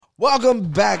Welcome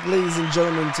back, ladies and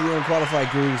gentlemen, to the Unqualified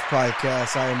Grooves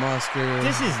podcast. I am Oscar.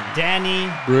 This is Danny.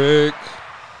 Rick.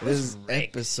 This is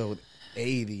episode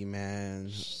 80,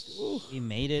 man. We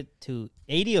made it to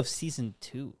 80 of season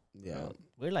 2. Yeah.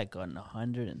 We're like on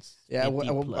 100. Yeah, at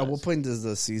what point does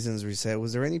the seasons reset?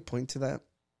 Was there any point to that?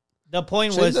 The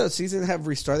point Shouldn't was the season have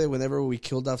restarted whenever we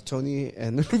killed off Tony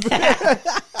and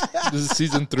This is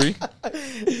season 3.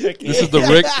 This is the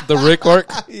Rick arc.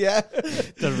 yeah.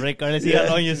 the record. Let's see how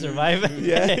long you survive.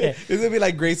 Yeah. It's gonna be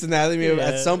like Grey's Anatomy. Yeah.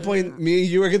 At some point, me and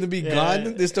you are gonna be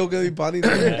gone. They're still gonna be bonding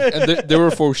together. And they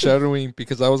were foreshadowing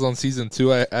because I was on season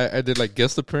 2. I did like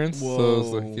guest appearance. Whoa. So I was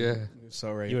like, yeah.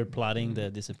 Sorry. You were plotting the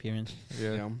disappearance.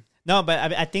 Yeah. No,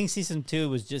 but I think season 2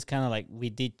 was just kind of like we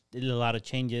did a lot of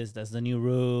changes. That's the new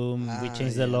room. We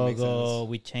changed the logo.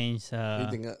 We changed. You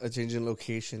think a change in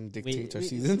location dictates our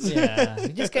seasons? Yeah,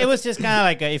 it was just kind of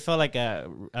like it felt like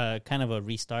a kind of a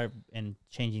restart and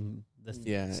changing the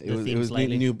it was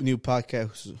new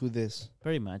podcast. Who this?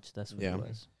 Pretty much that's what it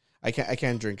was. I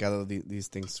can't drink out of these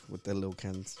things with the little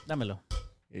cans. Dámelo.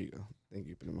 Here you go. Thank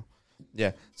you, Primo.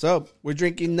 Yeah. So we're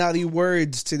drinking Naughty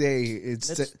Words today.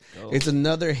 It's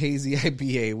another hazy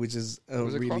IPA, which is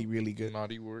really really good.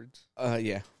 Naughty words.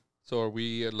 Yeah. So are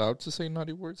we allowed to say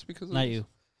naughty words because of Not this? you.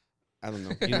 I don't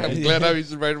know. I'm glad I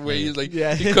was right away. He's like,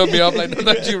 Yeah. he cut me off like, no,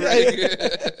 not you, right?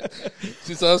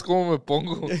 Si sabes cómo me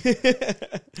pongo.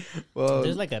 Well,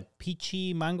 There's like a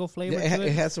peachy mango flavor yeah, to it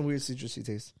it. has some weird citrusy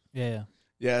taste. Yeah.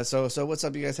 Yeah. So what's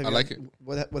up, you guys? I like it.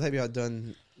 What have y'all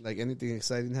done? Like anything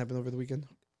exciting happen over the weekend?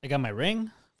 I got my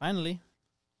ring, finally.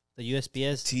 The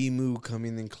USPS. Timu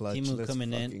coming in clutch. Temu Let's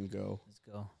coming in. fucking go. Let's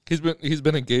go. He's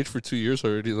been engaged for 2 years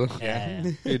already though. Yeah.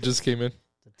 It just came in.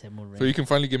 The Temu ring. So you can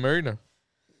finally get married now.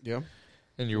 Yeah.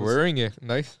 And you're wearing it.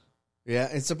 Nice. Yeah,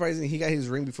 it's surprising he got his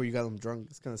ring before you got him drunk.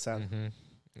 It's kind of sad.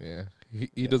 Mm-hmm. Yeah.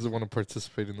 He doesn't want to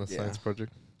participate in the science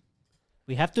project.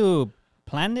 We have to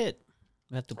plan it.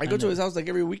 We have to I plan go to it. his house like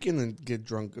every weekend and get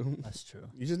drunk. That's true.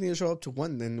 You just need to show up to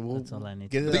one, then we'll That's all I need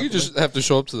get to it. I think you out just have to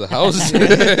show up to the house.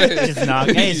 Just knock.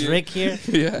 Hey, is Rick here?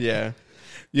 Yeah. yeah.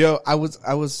 Yo, I was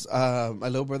my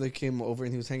little brother came over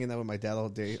and he was hanging out with my dad all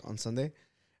day on Sunday,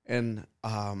 and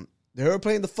they were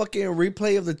playing the fucking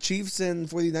replay of the Chiefs and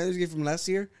 49ers game from last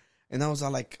year. And I was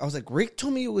like, Rick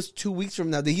told me it was 2 weeks from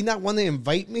now. Did he not want to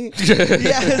invite me?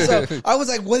 Yeah. So I was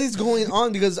like, what is going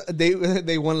on? Because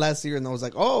they won last year, and I was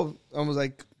like, oh, I was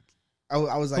like,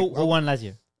 Who won last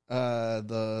year?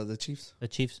 The Chiefs. The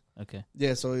Chiefs. Okay.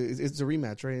 Yeah. So it's a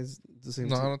rematch, right? It's the same.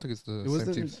 No, team. I don't think it's the It was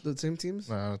same teams. the same teams.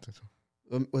 No, I don't think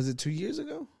so. Was it 2 years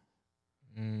ago?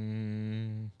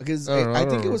 Mm, Because I don't know, I I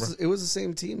think don't it was the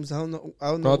same teams. I don't know.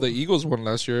 no, the Eagles won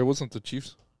last year. It wasn't the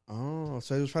Chiefs. Oh,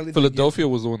 so it was probably Philadelphia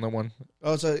was the one that won.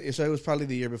 Oh, so it was probably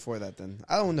the year before that. Then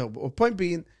I don't know. But point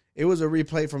being, it was a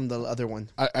replay from the other one.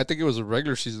 I think it was a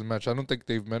regular season match. I don't think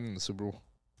they've met in the Super Bowl.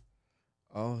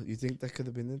 Oh, you think that could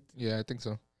have been it? Yeah, I think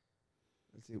so.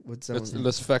 Let's see. What's that?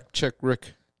 Let's fact check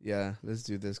Rick. Yeah, let's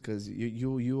do this because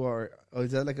you are. Oh,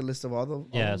 is that like a list of all the?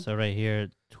 Yeah. So right here,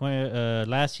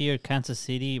 last year Kansas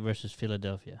City versus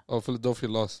Philadelphia. Oh, Philadelphia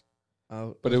lost,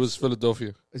 Oh, but it was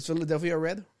Philadelphia. Is Philadelphia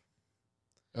red?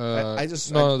 I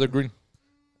just no, they're green.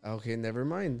 Okay, never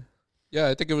mind. Yeah,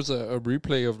 I think it was a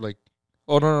replay of like.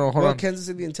 Oh no, hold on. Kansas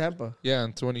City and Tampa. Yeah,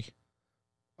 in 20.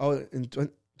 Oh, in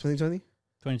 2020.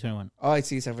 2021. Oh, I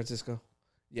see. San Francisco.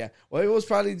 Yeah. Well, it was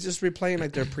probably just replaying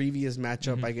like their previous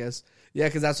matchup, I guess. Yeah,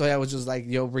 because that's why I was just like,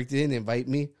 yo, Rick didn't invite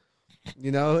me.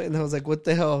 You know? And I was like, what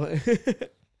the hell?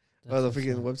 Oh, the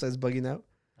freaking website's bugging out?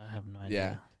 I have no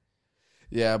idea.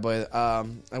 Yeah, but I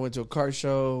went to a car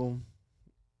show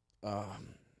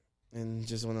and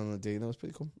just went on a date. That was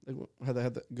pretty cool. Like, had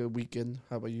a good weekend.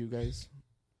 How about you guys?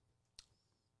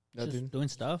 Nothing? Just doing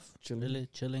stuff. Chilling. Really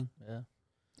chilling.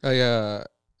 Yeah.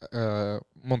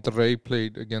 Monterrey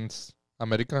played against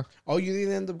America. Oh, you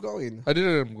didn't end up going? I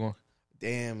didn't end up going.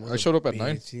 Damn. I showed up at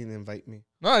 9. She didn't invite me.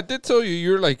 No, I did tell you.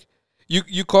 You're like,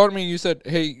 you called me and you said,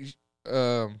 hey,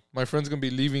 my friend's going to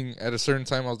be leaving at a certain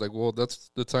time. I was like, well,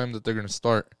 that's the time that they're going to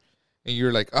start. And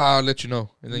you're like, I'll let you know.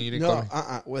 And then you didn't call me.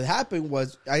 What happened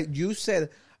was, you said,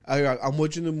 I'm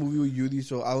watching the movie with Yudi,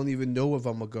 so I don't even know if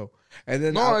I'm going to go. And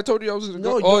then I told you I was going to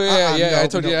No, go. Oh, you- yeah. I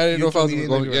told you. I didn't know if I was told me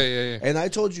going to go. you Yeah. And I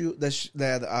told you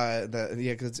that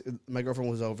because my girlfriend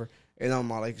was over, and I'm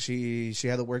like, she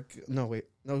had to work. No, wait,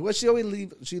 no. Well, she always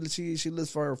leave. She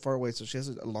lives far away, so she has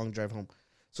a long drive home.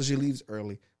 So she leaves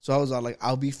early. So I was all like,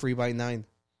 I'll be free by 9,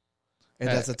 and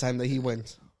that's the time that he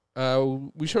went.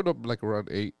 We showed up like around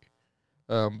 8.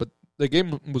 But the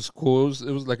game was cool.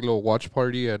 It was like a little watch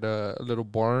party at a little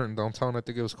bar in downtown. I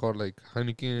think it was called like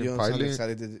Heineken You don't Pilot. sound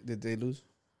excited. Did they lose?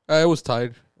 It was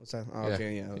tied. What's that? Oh,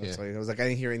 okay, yeah. That's why I was like, I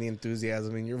didn't hear any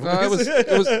enthusiasm in your voice.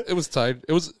 No, it was tied.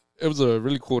 It was a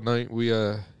really cool night. We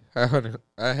I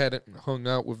hadn't hung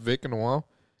out with Vic in a while,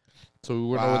 so we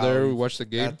went over there. We watched the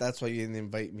game. That's why you didn't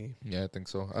invite me. Yeah, I think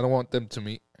so. I don't want them to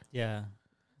meet. Yeah.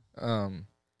 I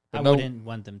wouldn't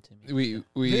want them to meet.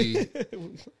 We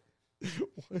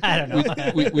I don't know.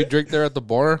 we drank there at the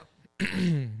bar,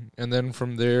 and then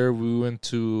from there we went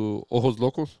to Ojos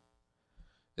Locos,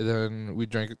 and then we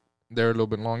drank there a little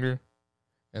bit longer,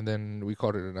 and then we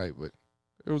called it a night. But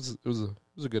it was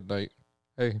a good night.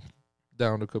 Hey,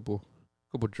 downed a couple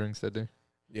drinks that day.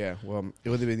 Yeah, well, it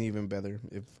would have been even better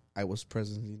if I was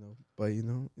present, But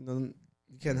you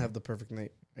can't have the perfect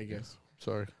night, I guess.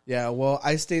 Sorry. Yeah, well,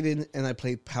 I stayed in and I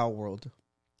played Palworld.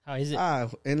 How is it?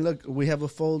 And look, we have a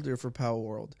folder for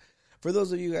Palworld. For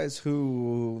those of you guys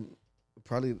who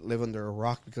probably live under a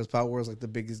rock, because Palworld is like the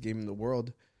biggest game in the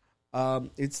world.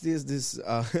 It's this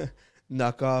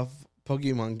knockoff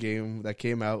Pokemon game that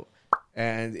came out,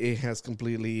 and it has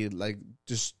completely like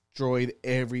destroyed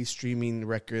every streaming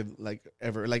record like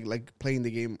ever, like playing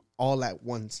the game all at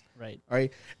once. Right. All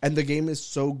right. And the game is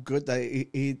so good that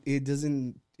it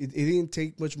didn't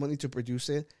take much money to produce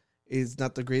it. It's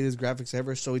not the greatest graphics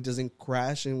ever, so it doesn't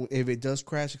crash. And if it does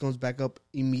crash, it comes back up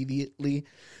immediately.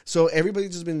 So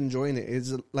everybody's just been enjoying it.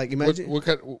 It's like, imagine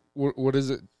what is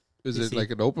it? Is it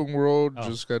like an open world? Oh.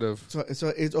 Just kind of. So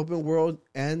it's open world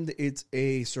and it's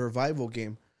a survival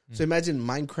game. So imagine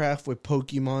Minecraft with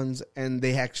Pokemons and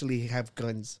they actually have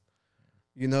guns.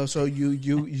 So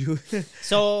you.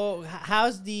 So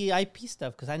how's the IP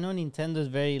stuff? Because I know Nintendo's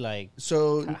very like.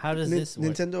 So how does this work?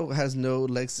 Nintendo has no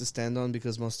legs to stand on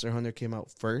because Monster Hunter came out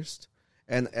first.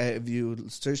 And if you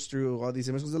search through all these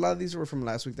images, because a lot of these were from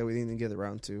last week that we didn't get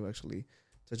around to actually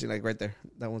touching, like right there.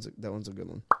 That one's a good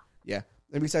one. Yeah.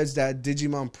 And besides that,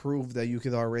 Digimon proved that you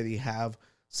could already have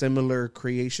similar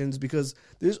creations because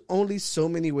there's only so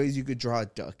many ways you could draw a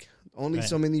duck. Only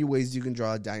so many ways you can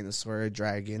draw a dinosaur, a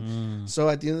dragon. So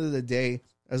at the end of the day,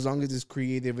 as long as it's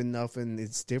creative enough and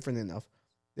it's different enough,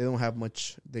 they don't have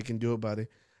much they can do about it.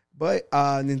 But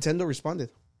Nintendo responded.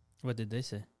 What did they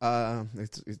say? I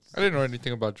didn't know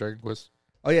anything about Dragon Quest.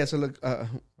 Oh, yeah. So look.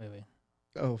 Wait.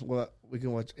 Oh, well, we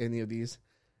can watch any of these.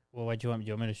 Well, what do you want?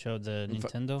 You want me to show the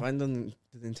Nintendo? Find the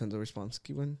Nintendo response.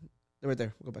 Keep one. They're right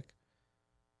there. Go back.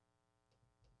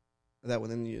 That one.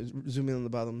 Then you zoom in on the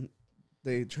bottom.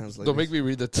 They translate. Don't make me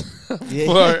read the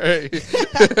part.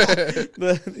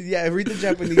 Yeah, read the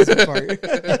Japanese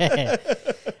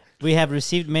part. We have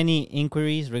received many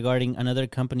inquiries regarding another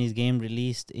company's game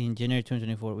released in January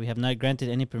 2024. We have not granted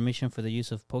any permission for the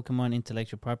use of Pokemon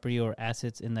intellectual property or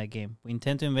assets in that game. We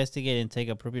intend to investigate and take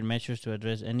appropriate measures to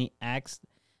address any acts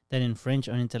that infringe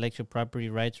on intellectual property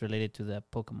rights related to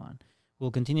that Pokemon. We'll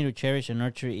continue to cherish and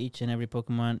nurture each and every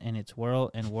Pokemon in its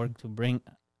world and work to bring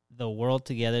the world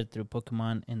together through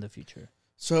Pokemon in the future.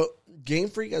 So, Game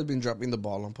Freak has been dropping the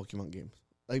ball on Pokemon games.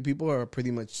 Like, people are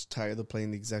pretty much tired of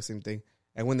playing the exact same thing.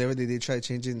 And whenever they did try to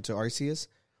change it into Arceus,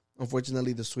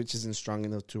 unfortunately, the Switch isn't strong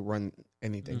enough to run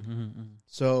anything.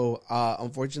 So,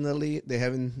 unfortunately, they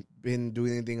haven't been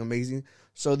doing anything amazing.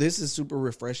 So, this is super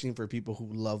refreshing for people who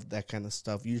love that kind of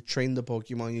stuff. You train the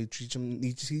Pokemon, you teach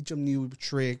them new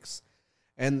tricks.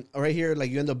 And right here, like,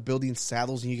 you end up building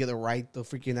saddles and you get to ride the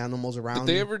freaking animals around.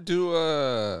 Did they ever do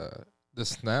the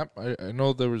Snap? I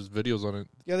know there was videos on it.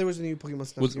 Yeah, there was a new Pokemon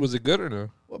Snap. Was it good or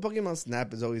no? Well, Pokemon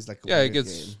Snap is always like a it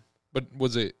gets game. But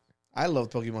was it? I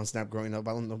loved Pokemon Snap growing up.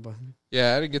 I don't know, but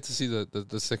yeah, I didn't get to see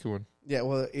the second one. Yeah,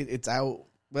 well, it's out.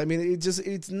 But I mean,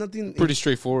 it's nothing. Pretty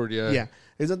straightforward. Yeah. Yeah,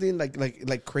 it's nothing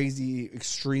like crazy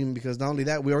extreme because not only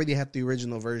that, we already had the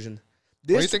original version.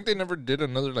 Why do you think they never did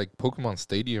another like Pokemon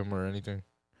Stadium or anything?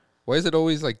 Why is it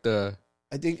always like the?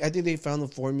 I think they found the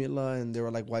formula and they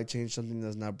were like, why change something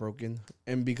that's not broken?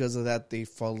 And because of that, they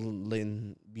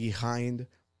fallen behind.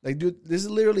 Like, dude, this is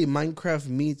literally Minecraft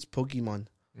meets Pokemon.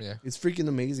 Yeah, it's freaking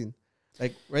amazing.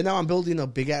 Like right now, I'm building a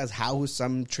big ass house.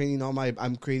 I'm creating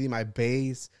my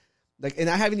base. Like, and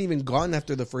I haven't even gone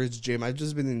after the first gym. I've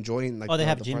just been enjoying. Like, they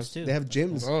have gyms too. They have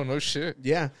gyms. Oh no shit.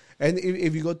 Yeah, and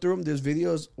if you go through them, there's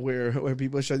videos where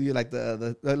people show you like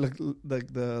the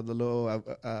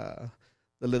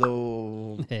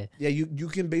little yeah. You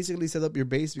can basically set up your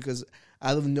base because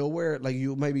out of nowhere, like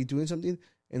you might be doing something,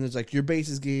 and it's like your base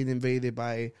is getting invaded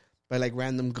by like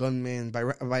random gunmen,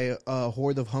 by a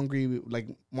horde of hungry like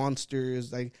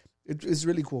monsters. Like it's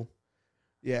really cool.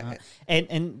 Yeah,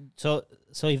 and so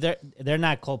if they're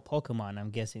not called Pokemon,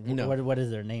 I'm guessing. No. What is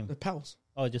their name? The Pals.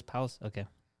 Oh, just Pals. Okay.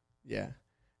 Yeah,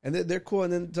 and they're cool.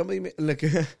 And then somebody like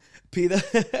Peter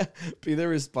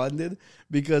responded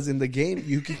because in the game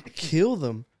you can kill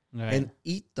them. Right. and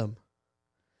eat them.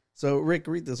 So, Rick,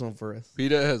 read this one for us.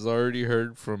 PETA has already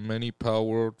heard from many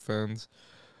Palworld fans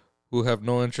who have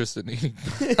no interest in eating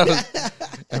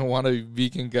and want a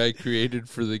vegan guy created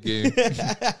for the game.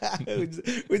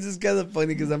 which is kind of funny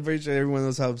because I'm pretty sure everyone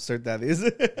knows how absurd that is.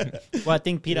 Well, I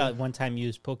think PETA at one time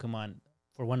used Pokemon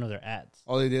for one of their ads.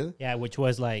 Oh, they did? Yeah, which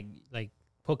was like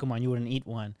Pokemon, you wouldn't eat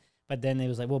one. But then it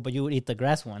was like, well, but you would eat the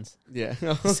grass ones. Yeah.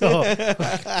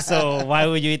 So why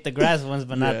would you eat the grass ones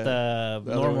but not the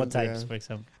normal ones, types, for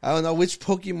example? I don't know. Which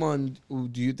Pokemon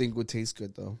do you think would taste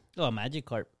good, though? Oh, a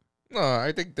Magikarp. No,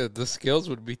 I think that the scales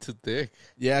would be too thick.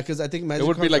 Yeah, because I think Magikarp... It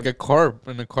would be like a carp,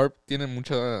 and a carp tiene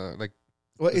mucha, like,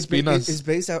 well, it's espinas.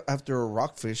 based after a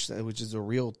rockfish, which is a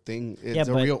real thing. It's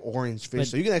a but- real orange fish.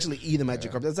 So you can actually eat a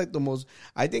Magikarp. That's like the most...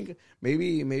 I think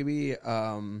maybe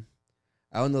I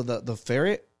don't know, the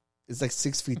ferret is like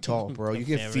 6 feet tall, bro. You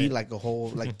can ferret. feed like a whole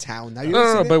like town. Now,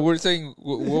 No, but we're saying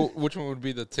which one would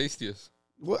be the tastiest?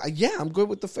 Well, yeah, I'm good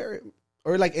with the ferret.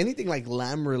 Or like anything like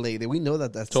lamb related. We know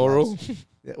that's Toro? lost.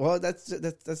 Yeah, well, that's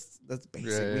basic.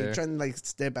 Yeah. You're trying to like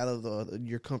step out of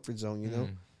your comfort zone, you know.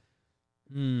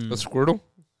 A Squirtle?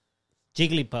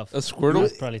 Jigglypuff. A Squirtle?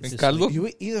 That's probably En too caldo? You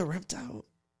would eat a reptile.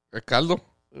 A caldo?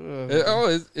 Ugh.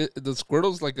 The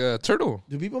Squirtle's like a turtle.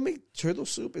 Do people make turtle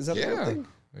soup? Is that a real thing?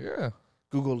 Yeah.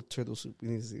 Google turtle soup. We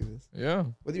need to see this. Yeah.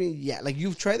 What do you mean? Yeah, like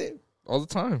you've tried it? All the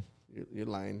time. You're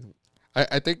lying.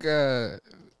 I think Is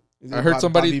it I heard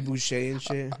somebody- Bobby Boucher and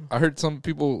shit. I heard some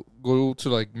people go to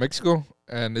like Mexico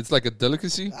and it's like a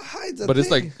delicacy, It's a but it's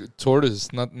thing. like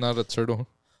tortoise, not a turtle.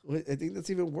 Wait, I think that's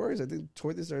even worse. I think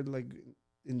tortoises are like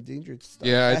endangered stuff.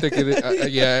 Yeah, I think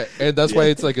it. Yeah, and that's why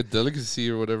it's like a delicacy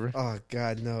or whatever. Oh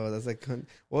God, no! That's like,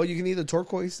 well, you can eat a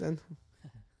turquoise then.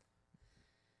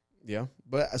 Yeah,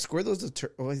 but a Squirtle's a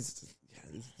turtle. Oh, it's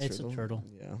a turtle.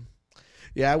 Yeah,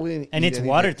 yeah. I wouldn't. And eat it's anything.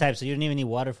 water type, so you don't even need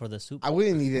water for the soup. I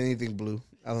wouldn't eat anything blue.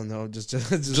 I don't know. Just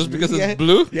Just me. because Yeah. it's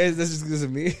blue. Yeah, that's just because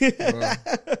of me.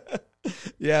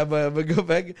 Yeah, but go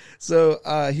back. So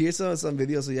here's some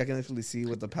videos so y'all can actually see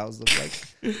what the pals look like.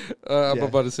 I'm Yeah.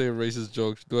 about to say a racist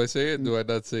joke. Do I say it? Do I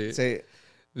not say it? Say it.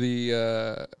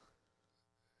 The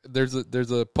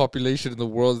there's a population in the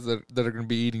world that are going to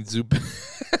be eating soup.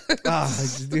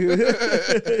 Dude,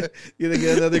 you gonna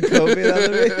get another COVID out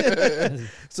of it?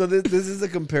 So this is a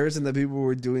comparison that people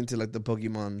were doing to like the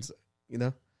Pokemons, you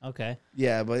know? Okay.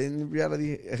 Yeah, but in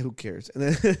reality, who cares? And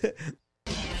then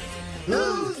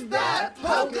Who's that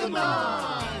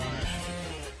Pokemon?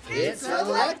 It's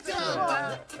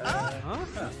Electo.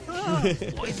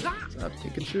 Stop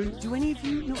Pikachu. Do any of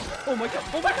you know? Oh my god!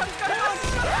 Oh my god!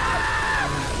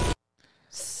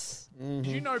 Did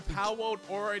you know Palworld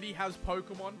already has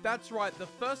Pokemon? That's right, the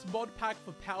first mod pack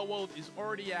for Palworld is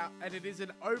already out, and it is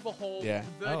an overhaul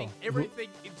converting everything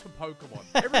into Pokemon.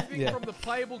 Everything from the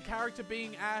playable character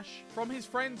being Ash, from his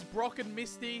friends Brock and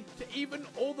Misty, to even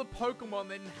all the Pokemon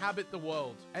that inhabit the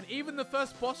world. And even the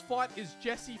first boss fight is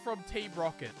Jessie from Team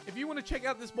Rocket. If you want to check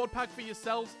out this mod pack for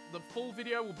yourselves, the full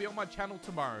video will be on my channel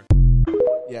tomorrow.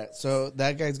 yeah, so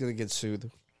that guy's gonna get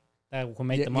sued. That will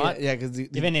make the mod. Yeah, because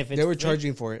Even if they it's were free?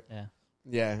 charging for it. Yeah.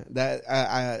 Yeah,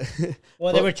 that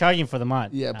Well, they were charging for the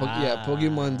mod. yeah,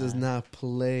 Pokemon does not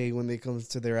play when it comes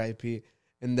to their IP,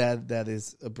 and that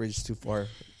is a bridge too far.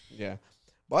 Yeah,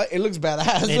 but it looks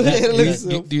badass. It does. It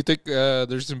looks Do you think there's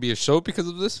going to be a show because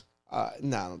of this?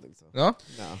 no, I don't think so. No?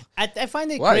 No, I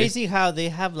find it Why? crazy how they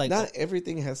have like not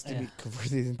everything has to be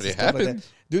converted into But it stuff like that. happened.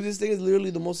 Dude, this thing is literally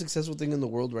the most successful thing in the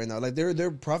world right now. Like their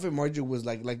profit margin was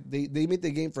like they made the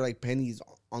game for like pennies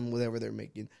on whatever they're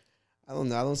making. I don't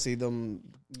know. I don't see them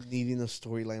needing a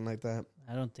storyline like that.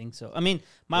 I don't think so. I mean,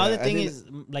 my Yeah, other I thing think is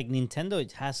like Nintendo.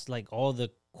 It has like all the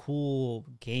cool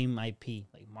game IP,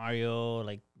 like Mario,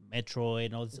 like Metroid,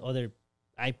 and all these other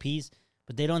IPs,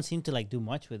 but they don't seem to like do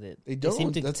much with it. They don't.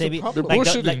 seem to That's say the be- problem. like,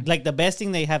 They're bullshitting. like the best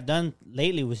thing they have done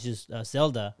lately was just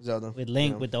Zelda with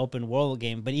Link yeah. with the open world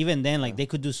game. But even then, like they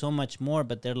could do so much more.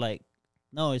 But they're like,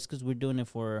 no, it's because we're doing it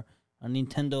for a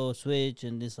Nintendo Switch,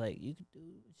 and it's like you could do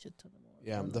a shit ton of more.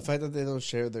 Yeah, the fact that they don't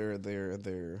share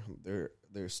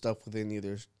their stuff with any of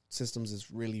their systems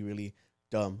is really, really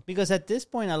dumb. Because at this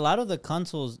point, a lot of the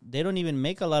consoles, they don't even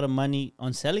make a lot of money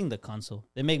on selling the console.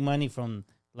 They make money from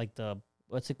like the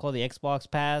what's it called, the Xbox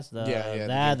Pass, the the Game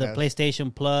Pass.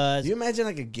 PlayStation Plus, Do you imagine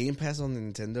like a Game Pass on the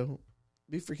Nintendo?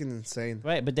 It'd be freaking insane.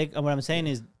 right? But what I'm saying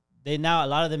is, they now a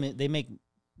lot of them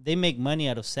they make money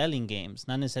out of selling games,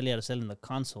 not necessarily out of selling the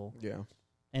console Yeah.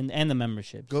 and the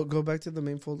memberships. Go back to the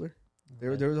main folder.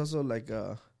 Okay. There was also like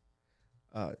can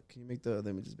you make the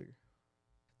images bigger?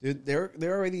 Dude, they're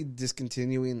already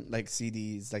discontinuing like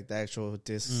CDs, like the actual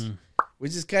discs.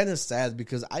 which is kind of sad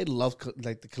because I love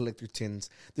like the collector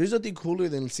tins. There's nothing cooler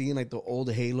than seeing like the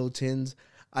old Halo tins.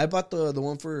 I bought the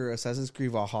one for Assassin's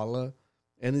Creed Valhalla,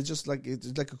 and it's just like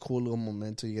it's like a cool little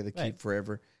memento you get to keep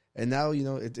forever. And now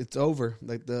it's over.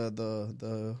 Like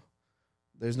the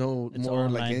there's no more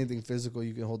online. Like anything physical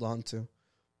you can hold on to.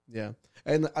 Yeah,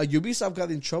 and Ubisoft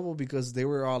got in trouble because they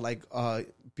were all like,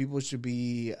 people should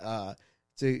be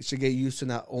should get used to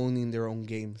not owning their own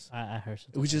games. I heard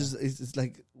something. Which is it's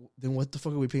like, then what the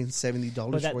fuck are we paying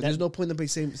 $70 for? There's no point in paying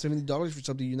 $70 for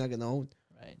something you're not gonna own.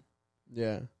 Right.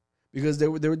 Yeah, because they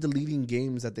were deleting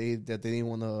games that they didn't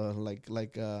want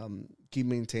to keep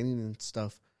maintaining and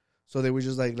stuff. So they were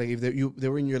just like if they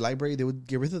were in your library, they would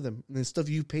get rid of them and stuff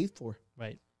you paid for.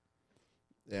 Right.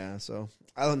 Yeah. So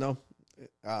I don't know.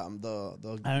 I don't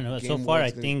know. So far,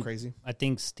 I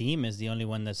think Steam is the only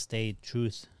one that stayed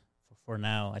truth for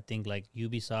now. I think like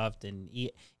Ubisoft and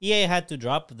EA had to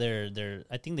drop their.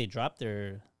 I think they dropped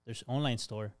their online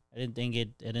store. I didn't think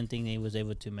it was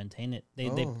able to maintain it.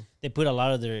 They put a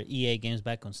lot of their EA games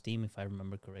back on Steam, if I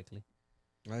remember correctly.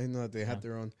 I didn't know that they had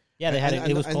their own. Yeah, they had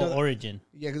it was called Origin.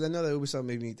 Yeah, because I know that Ubisoft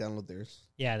made me download theirs.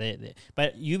 Yeah,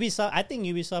 but Ubisoft, I think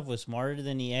Ubisoft was smarter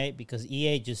than EA because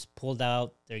EA just pulled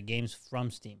out their games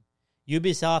from Steam.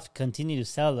 Ubisoft continued to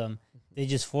sell them. They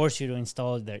just force you to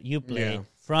install their Uplay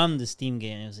from the Steam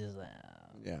game. It was just like,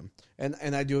 yeah,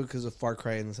 and I do it because of Far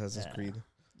Cry and Assassin's Creed.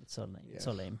 It's so lame. Yeah. It's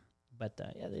so lame. But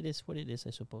it is what it is, I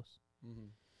suppose. Mm-hmm.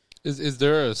 Is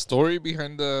there a story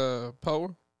behind the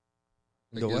Power?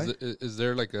 Like, is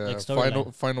there like a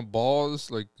final boss?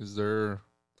 Like, is there?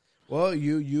 Well,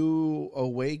 you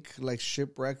awake like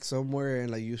shipwreck somewhere,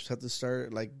 and like you have to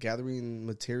start like gathering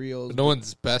materials. But no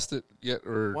one's passed it yet,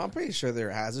 or well, I'm pretty sure there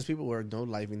has. There's people who are no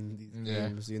life in these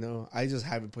games. I just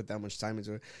haven't put that much time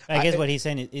into it. I guess what he's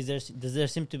saying is does there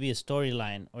seem to be a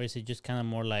storyline, or is it just kind of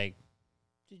more like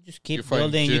you just keep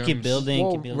building, you keep building,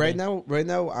 well, keep building? Right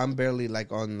now, I'm barely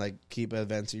like on like keep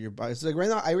advancing your body. So like right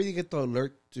now, I already get the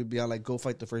alert to be on like go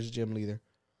fight the first gym leader,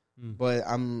 but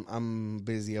I'm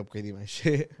busy upgrading my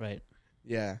shit. Right.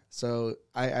 Yeah. So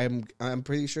I'm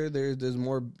pretty sure there's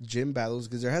more gym battles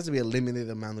because there has to be a limited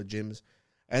amount of gyms,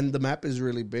 and the map is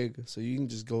really big, so you can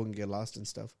just go and get lost and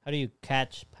stuff. How do you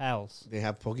catch pals? They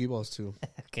have Pokeballs too.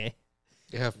 Okay.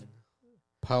 They have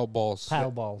Pal balls. Pal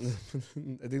balls. I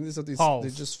think there's something. They're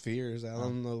just spheres. I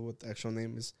don't know what the actual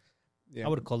name is. Yeah. I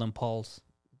would call them Pauls.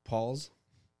 Pauls.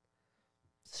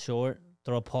 Short.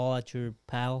 Throw a paw at your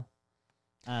pal.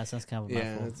 Sounds kind of a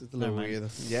mouthful. It's a little weird.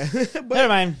 Yeah. But never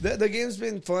mind. The game's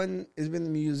been fun. It's been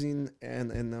amusing,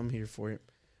 and I'm here for it.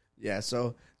 Yeah.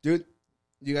 So, dude,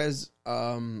 you guys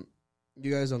don't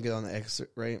get on the X,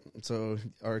 right? So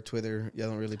our Twitter, you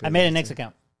don't really. I made an X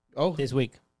account. Oh, this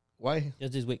week. Why?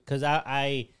 Just this week, because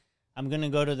I'm gonna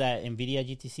go to that NVIDIA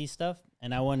GTC stuff,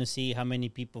 and I want to see how many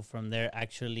people from there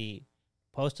actually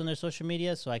post on their social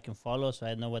media, so I can follow, so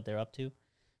I know what they're up to.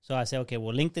 So I say, okay,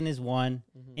 well, LinkedIn is one.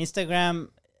 Mm-hmm. Instagram,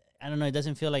 I don't know, it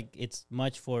doesn't feel like it's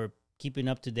much for keeping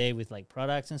up to date with like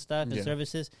products and stuff and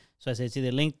services. So I say it's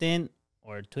either LinkedIn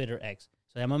or Twitter X.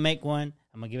 So I'm gonna make one.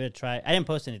 I'm gonna give it a try. I didn't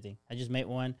post anything. I just made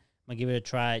one. I'm gonna give it a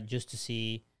try just to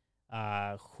see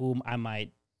whom I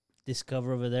might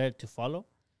discover over there to follow,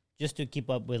 just to keep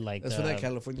up with like that's for that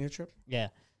California trip. Yeah,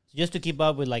 just to keep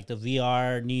up with like the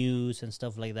VR news and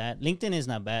stuff like that. LinkedIn is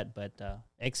not bad, but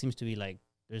X seems to be like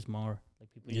there's more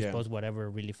like people just post whatever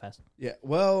really fast. Yeah.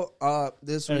 Well,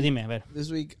 this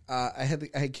week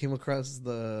I came across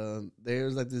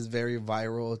there's like this very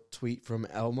viral tweet from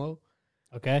Elmo.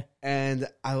 Okay. And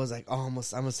I was like, I'm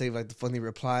gonna save like the funny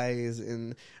replies,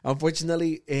 and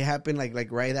unfortunately it happened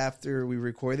like right after we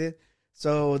recorded.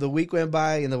 So the week went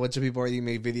by, and a bunch of people already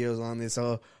made videos on it.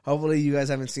 So hopefully you guys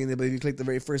haven't seen it, but if you click the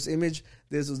very first image,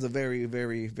 this was a very,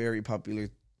 very, very popular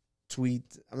tweet.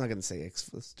 I'm not gonna say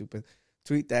stupid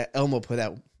tweet that Elmo put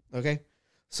out. Okay,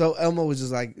 so Elmo is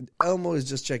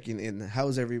just checking in.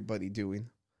 How's everybody doing?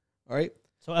 All right.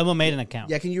 So Elmo made an account.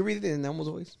 Yeah, can you read it in Elmo's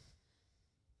voice?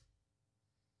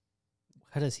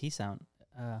 How does he sound?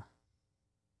 No,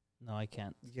 I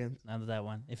can't. You can't. Not that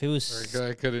one. If it was,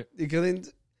 I couldn't. You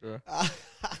couldn't. Yeah.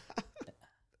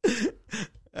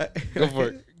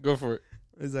 Go for it.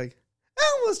 It's like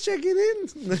Elmo's checking in.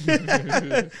 How's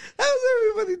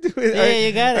everybody doing? Yeah,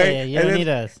 you got it. Yeah, you don't need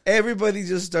us. Everybody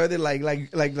just started like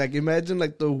imagine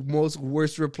like the most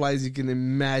worst replies you can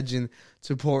imagine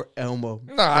to poor Elmo.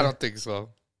 No, I don't think so.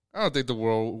 I don't think the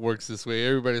world works this way.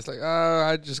 Everybody's like,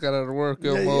 I just got out of work,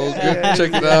 Elmo.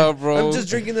 Check it out, bro. I'm just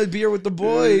drinking a beer with the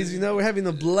boys. We're having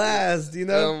a blast.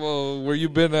 Elmo, where you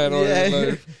been at all your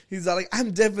life? He's all like,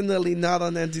 I'm definitely not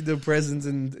on antidepressants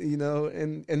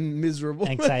and miserable.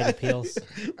 Anxiety pills.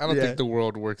 I don't think the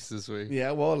world works this way.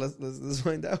 Yeah, well, let's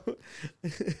find out.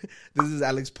 This is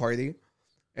Alex Party,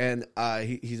 and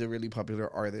he's a really popular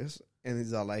artist, and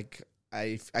he's all like,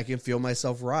 I can feel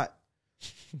myself rot.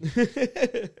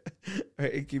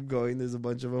 Right, keep going. There's a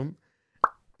bunch of them.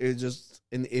 It's just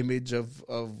an image of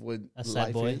what a sad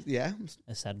life boy. is. Yeah,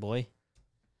 A sad boy.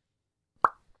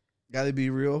 gotta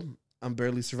be real. I'm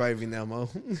barely surviving, Elmo.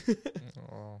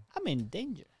 I'm in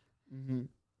danger. Mm-hmm.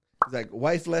 He's like,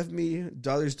 wife left me.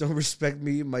 Daughters don't respect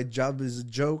me. My job is a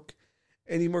joke.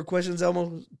 Any more questions,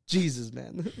 Elmo? Jesus,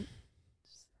 man.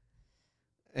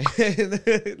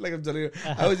 Like I'm telling you,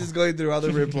 I was just going through all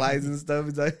the replies and stuff.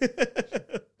 It's like,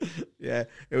 yeah,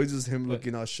 it was just him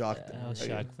looking all shocked. I was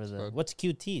shocked for the. What's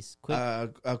QTs?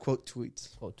 Quote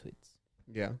tweets. Quote tweets.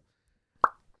 Yeah.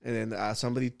 And then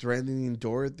somebody threatening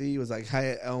Dorothy was like,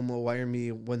 "Hi Elmo, wire me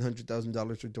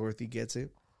 $100,000 for Dorothy gets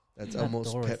it." That's Not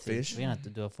Elmo's Dorothy. pet fish. We have to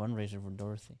do a fundraiser for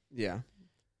Dorothy. Yeah.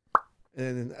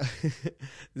 And then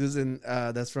this is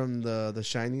that's from the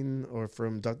Shining or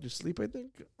from Doctor Sleep, I think.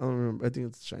 I don't remember. I think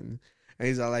it's Shining. And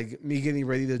he's like, me getting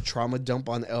ready to trauma dump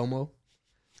on Elmo.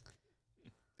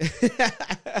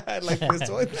 I like this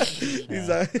one. He's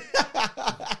like,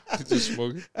 just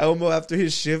smoking. Elmo after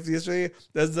his shift yesterday.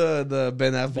 That's the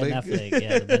Ben Affleck. Ben Affleck,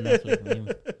 yeah, the Ben Affleck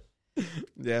meme.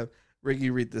 Yeah, Ricky,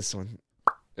 read this one.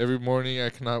 Every morning, I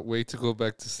cannot wait to go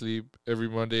back to sleep. Every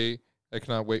Monday, I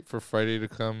cannot wait for Friday to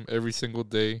come. Every single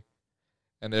day,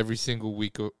 and every single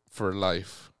week for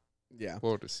life. Yeah,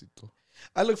 Pobrecito.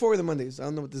 I look forward to Mondays. I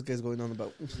don't know what this guy's going on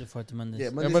about. Look forward to Mondays. Yeah,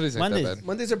 Mondays ain't that bad.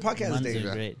 Mondays are podcast Mondays days.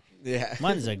 are great. Yeah,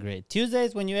 Mondays are great.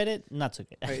 Tuesdays, when you edit, not so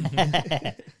good.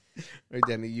 Right,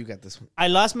 Danny, you got this one. I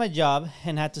lost my job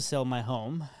and had to sell my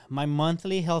home. My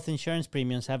monthly health insurance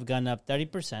premiums have gone up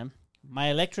 30%.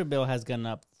 My electric bill has gone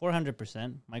up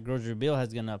 400%. My grocery bill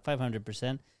has gone up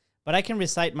 500%. But I can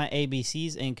recite my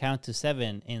ABCs and count to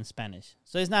 7 in Spanish.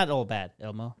 So it's not all bad,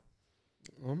 Elmo.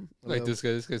 Like this guy.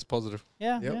 This guy's positive.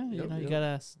 Yeah, Yep, yeah. yep, You yep.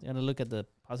 gotta look at the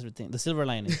positive thing, the silver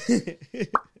lining.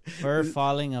 Fur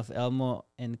falling of Elmo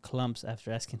in clumps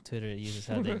after asking Twitter users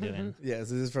how they're doing. Yes,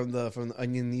 this is from the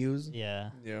Onion News. Yeah.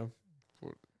 Yeah.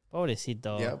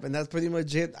 Pobrecito. Yeah, and that's pretty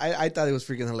much it. I thought it was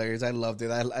freaking hilarious. I loved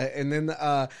it. And then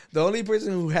the only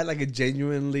person who had like a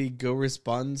genuinely good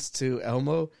response to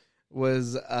Elmo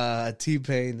was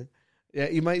T-Pain. Yeah,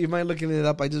 you might looking it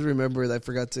up. I just remembered I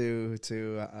forgot to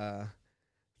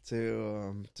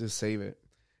save it.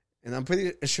 And I'm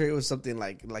pretty sure it was something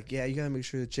like yeah, you gotta make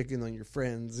sure to check in on your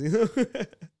friends, you know. Let's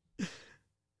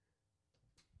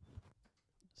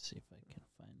see if I can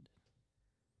find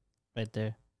it. Right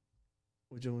there.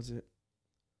 Which one was it?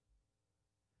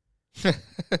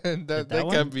 that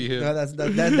one? can't be him. No,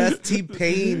 that's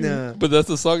T-Pain. But that's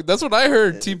the song. That's what I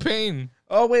heard. T-Pain.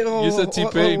 Oh wait, You said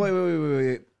T-Pain.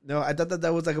 Wait. No, I thought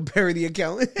that was like a parody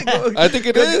account. I think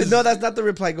it is. No, that's not the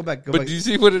reply. Go back. But do you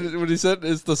see what he said?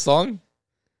 It's the song.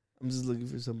 I'm just looking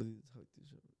for somebody to talk to.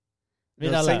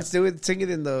 Read No, out loud. sing it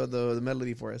in the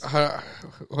melody for us.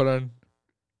 Hold on.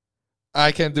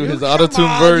 I can't do You- his come auto-tune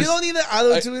on, verse. You don't need the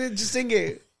auto-tune it. Just sing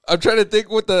it. I'm trying to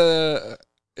think what the...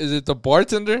 Is it the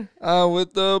bartender?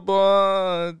 With the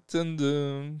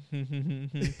bartender.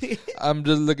 I'm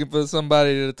just looking for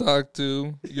somebody to talk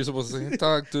to. You're supposed to say,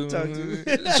 talk to. Talk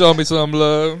to. Show me some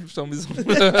love. Show me some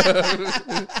love.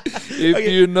 If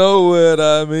Okay. you know what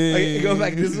I mean. Okay, go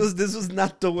back. This was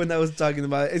not the one I was talking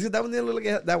about. Is it that one? Look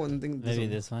at that one. Thing. Maybe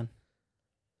this one.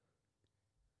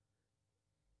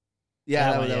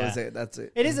 Yeah, That one, that yeah. was it. That's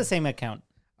it. It is the same account.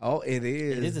 Oh, it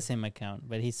is. It is the same account.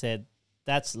 But he said,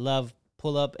 that's love.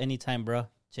 Pull up anytime, bro.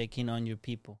 Check in on your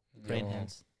people. Brain No.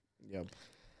 hands. Yep.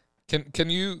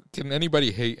 Can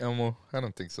anybody hate Elmo? I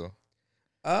don't think so.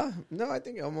 No, I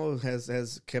think Elmo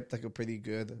has kept like a pretty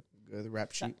good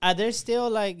rap sheet. Are there still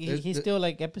like There's- he's still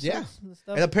like episodes Yeah. and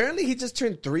stuff? And apparently he just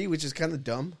turned 3, which is kind of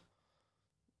dumb.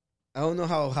 I don't know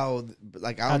how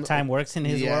like I How don't time works in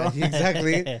his Yeah, world.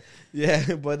 exactly.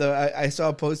 Yeah, but I saw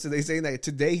a post today saying that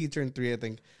today he turned 3. I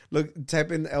think. Look,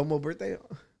 type in Elmo birthday.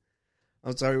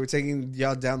 I'm sorry, we're taking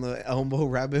y'all down the Elmo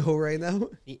rabbit hole right now.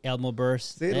 The Elmo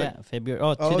burst. See, Yeah, like- February.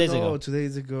 Oh, 2 days ago. 2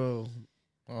 days ago.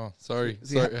 Oh, sorry.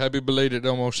 See, Sorry. Happy belated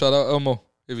Elmo. Shout out Elmo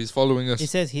if he's following us. He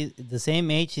says he's the same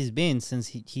age he's been since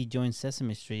he joined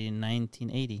Sesame Street in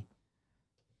 1980.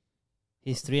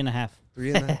 He's 3.5.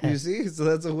 3.5. You see? So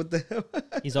that's what the hell.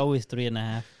 He's always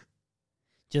 3.5.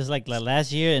 Just like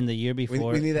last year and the year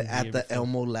before. We need to add the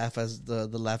Elmo laugh as the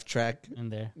laugh track in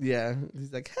there. Yeah,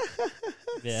 he's like,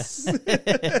 yeah.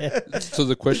 So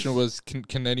the question was,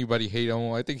 can anybody hate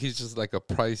Elmo? I think he's just like a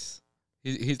price.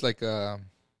 He's like a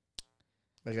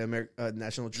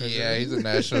national treasure. Yeah, he's a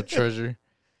national treasure.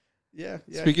 Yeah.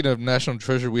 Speaking of national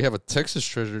treasure, we have a Texas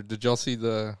treasure. Did y'all see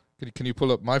the? Can you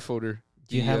pull up my folder?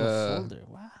 Do you have a folder?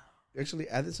 Wow. You actually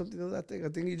added something to that thing. I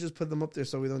think you just put them up there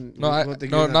so we don't.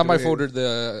 No, not my folder.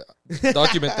 The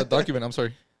document. The document. I'm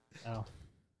sorry. Oh.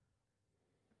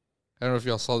 I don't know if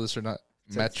y'all saw this or not.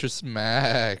 Mattress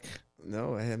Mack.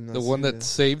 No, I have not. The one that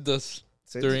saved us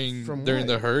during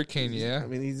the hurricane. Yeah. I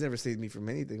mean, he's never saved me from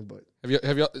anything. But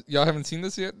have y'all haven't seen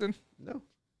this yet? Then no.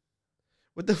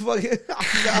 What the fuck?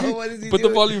 No, what is he Put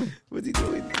doing? the volume. What's he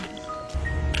doing?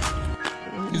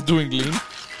 He's doing lean.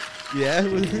 Yeah.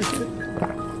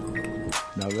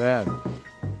 Now then.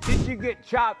 Did you get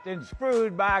chopped and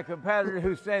screwed by a competitor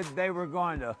who said they were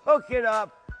going to hook it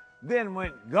up, then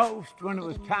went ghost when it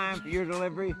was time for your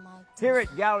delivery? Here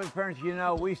at Gallery Furniture, you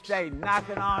know, we stay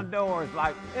knocking on doors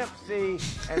like Pimp C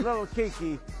and Little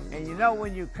Kiki. And you know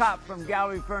when you cop from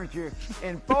Gallery Furniture,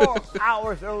 in 4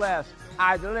 hours or less,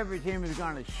 our delivery team is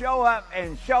going to show up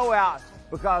and show out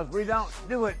because we don't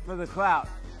do it for the clout.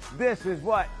 This is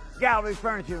what Gallery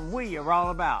Furniture and we are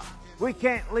all about. We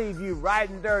can't leave you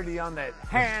riding dirty on that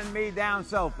hand-me-down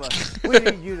sofa. We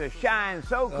need you to shine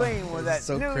so clean with that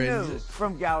new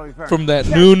from Gallery Furniture. From that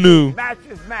new.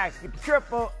 Mattress Mack,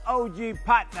 triple OG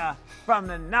partner from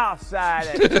the north side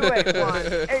at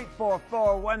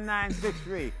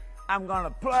 281-844-1963. I'm going to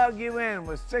plug you in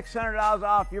with $600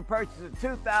 off your purchase of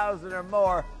 $2,000 or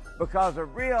more because a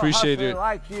real hustler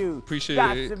like you Appreciate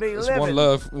got it. to be It's living.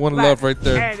 One love right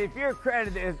there. And if your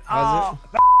credit is all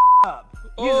up,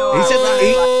 you know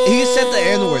he said the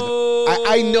N-word.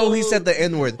 I know he said the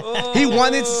N-word. He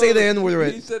wanted to say the N-word,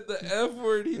 right? He said the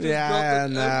F-word. He just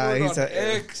dropped the F-word on said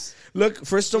X. Look,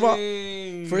 first of all,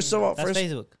 That's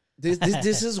Facebook.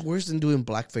 This is worse than doing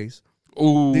blackface.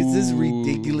 Ooh. This is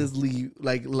ridiculously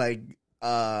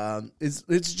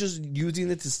it's just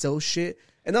using it to sell shit.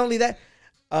 And not only that,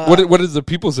 what is the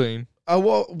people saying?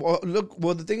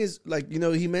 The thing is, like, you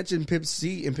know, he mentioned Pimp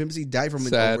C, and Pimp C died from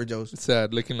an overdose.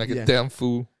 Sad, looking like a damn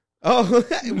fool. Oh,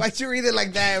 why'd you read it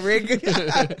like that, Rick?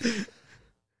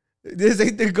 This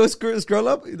ain't the go scroll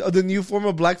up the new form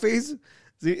of blackface,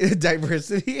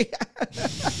 diversity.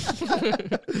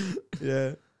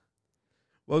 Yeah.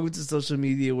 Welcome to social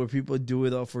media where people do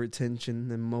it all for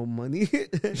attention and more money.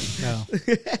 No.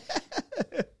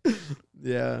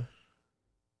 Yeah.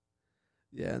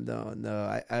 Yeah, no.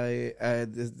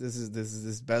 This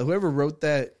is bad. Whoever wrote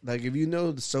that, like, if you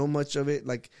know so much of it,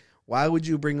 like, why would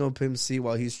you bring up Pimp C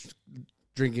while he's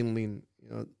drinking lean? You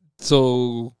know.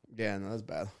 So yeah, no, that's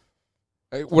bad.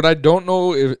 What I don't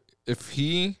know if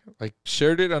he like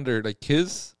shared it under like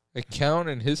his account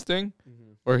and his thing,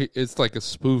 or it's like a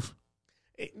spoof.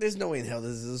 There's no way in hell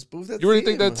this is a spoof. That's you really him.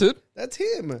 think that's it? That's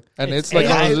him. And it's like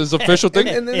his official thing?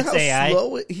 And then it's how AI.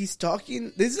 slow he's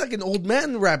talking. This is like an old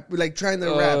man rap, like trying to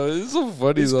rap. It's so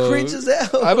funny, It's though. cringe as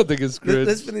hell. I don't think it's cringe.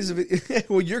 Let's finish the video.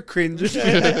 Well, you're cringe. like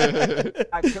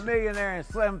Chameleonaire and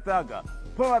Slim Thugger.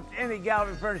 Pull up to any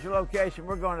Gallery Furniture location.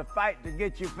 We're going to fight to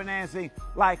get you financing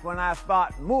like when I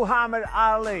fought Muhammad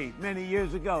Ali many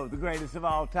years ago, the greatest of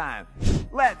all time.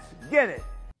 Let's get it.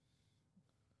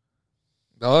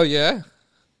 Oh, yeah.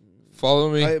 Follow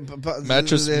me.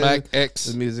 Mattress Mack X.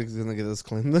 The music's going to get us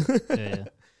claimed. Yeah.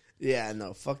 Yeah,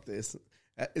 no, fuck this.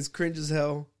 It's cringe as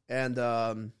hell. And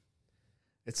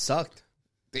it sucked.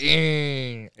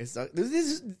 Dang. It sucked. This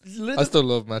is I still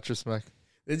love Mattress Mack.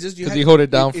 It's just because he hold it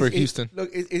down for Houston.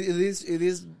 Look, it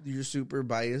is your super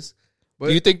bias. But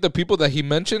do you think the people that he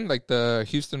mentioned, like the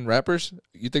Houston rappers,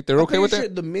 you think they're okay with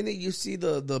it? The minute you see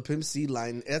the Pimp C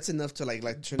line, that's enough to like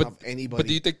turn off anybody. But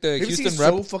do you think the Houston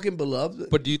rappers so fucking beloved?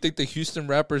 But do you think the Houston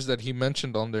rappers that he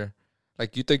mentioned on there,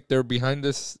 like you think they're behind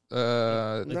this?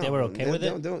 Like they were okay with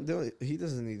it? Don't. He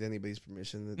doesn't need anybody's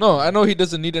permission. No, I know he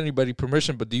doesn't need anybody's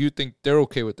permission, but do you think they're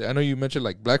okay with it? I know you mentioned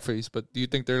like blackface, but do you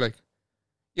think they're like,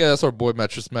 yeah, that's our boy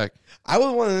Mattress Mack? I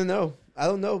would want to know. I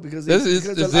don't know because it's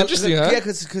interesting, huh? Yeah,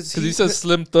 because he says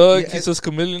Slim Thug, he says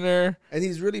Chameleonaire, and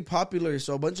he's really popular.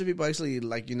 So a bunch of people actually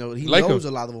like he like knows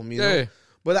him. A lot of them. You know,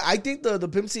 but I think the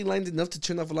Pimp C line's enough to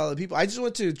turn off a lot of people. I just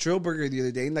went to Trailburger the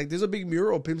other day, and like there's a big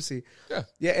mural of Pimp C.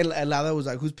 Yeah, and Lala was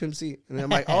like, "Who's Pimp C?" And I'm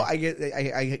like, "Oh, I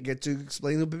get to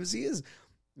explain who Pimp C is,"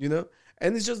 you know.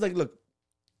 And it's just like, look.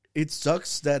 It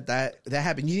sucks that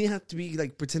happened. You didn't have to be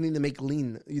like pretending to make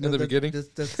lean. You know, in the beginning.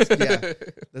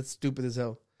 That's stupid as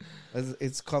hell.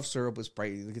 It's cough syrup with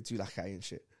Sprite. It gets you like high and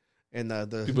shit. And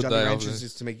the People Jolly die Ranchers over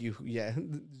is to make you,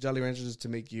 the Jolly Ranchers is to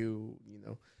make you,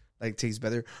 like taste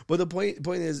better. But the point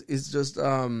is just,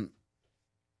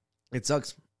 it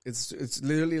sucks. It's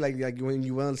literally like when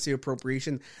you want to see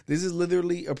appropriation. This is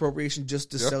literally appropriation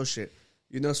just to sell shit.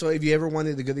 So if you ever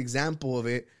wanted a good example of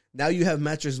it, now you have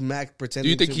Mattress Mack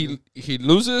pretending. Do you think he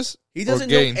loses? He doesn't or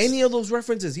gains? know any of those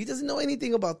references. He doesn't know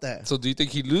anything about that. So do you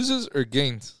think he loses or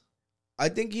gains? I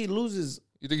think he loses.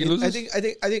 You think he loses? I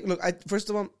think. Look, first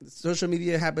of all, social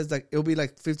media happens like it'll be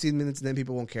like 15 minutes and then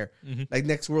people won't care. Mm-hmm. Like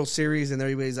next World Series and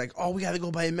everybody's like, oh, we got to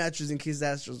go buy a mattress in case the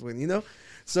Astros win.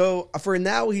 So for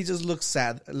now, he just looks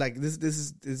sad. Like this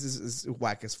is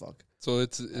whack as fuck. So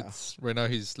it's right now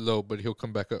he's low, but he'll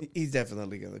come back up. He's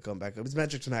definitely gonna come back up. It's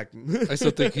Mattress Mack. I still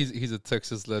think he's a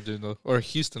Texas legend though, or a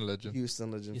Houston legend.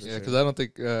 Houston legend. Yeah, because I don't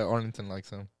think Arlington likes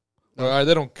him. Or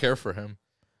they don't care for him.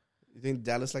 You think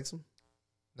Dallas likes him?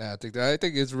 Nah, I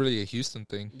think it's really a Houston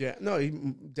thing. Yeah, no, he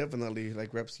definitely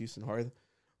like reps Houston hard.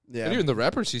 Yeah, but even the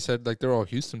rappers, he said like they're all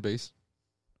Houston based,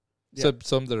 except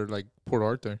some that are like Port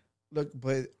Arthur. Look,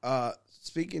 but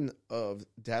speaking of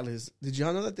Dallas, did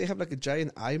y'all know that they have like a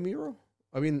giant eye mural?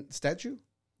 I mean, statue.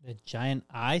 A giant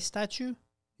eye statue?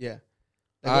 Yeah,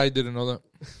 I didn't know that.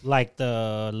 Like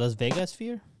the Las Vegas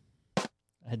sphere?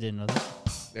 I didn't know that.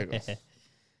 There it goes.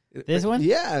 This one?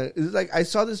 Yeah, it's like I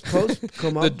saw this post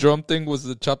come up. The drum thing was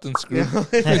the chopped and screwed.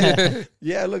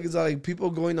 Yeah, look, it's like people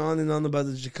going on and on about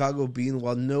the Chicago bean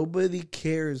while nobody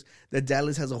cares that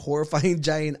Dallas has a horrifying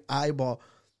giant eyeball.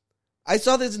 I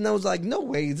saw this and I was like, no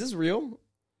way, is this real?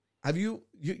 Have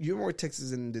you're more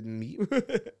Texan than me.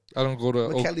 I don't go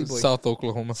to South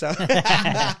Oklahoma.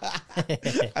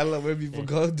 I love when people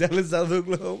call Dallas South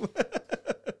Oklahoma.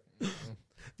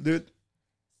 Dude,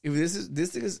 if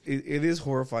this thing is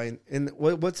horrifying. And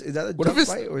is that a duck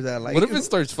fight or is that a light? What if it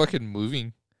starts fucking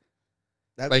moving?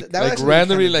 That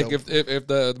randomly, like if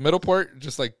the middle part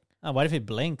just like what if it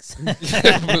blinks?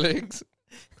 Blinks.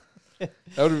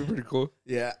 That would be pretty cool.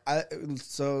 Yeah.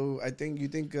 So I think you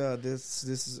think this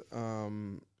is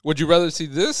Would you rather see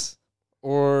this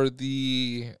or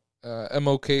the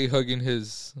MOK hugging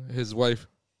his wife?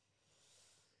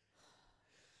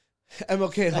 I'm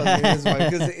okay hugging his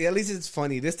wife because at least it's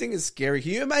funny. This thing is scary.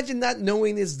 Can you imagine not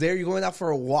knowing it's there? You're going out for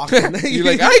a walk. And you're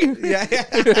like, ay! Yeah.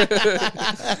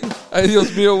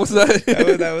 Adios mío, what's that?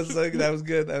 that was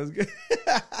good. That was good.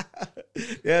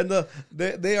 Yeah, no,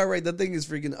 they are right. That thing is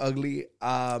freaking ugly.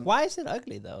 Why is it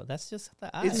ugly though? That's just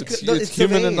the eye. It's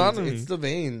human anatomy. It's the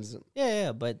veins.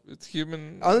 Yeah, but it's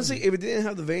human. Honestly, if it didn't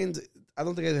have the veins, I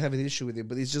don't think I'd have an issue with it.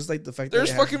 But it's just like the fact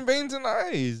there's fucking veins in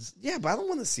eyes. Yeah, but I don't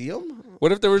want to see them.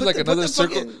 What if there was another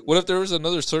circle? What if there was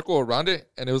another circle around it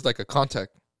and it was like a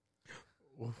contact?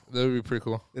 That would be pretty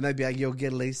cool. Then I'd be like, yo,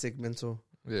 get LASIK, mental.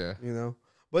 Yeah,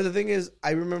 But the thing is,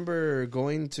 I remember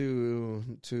going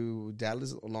to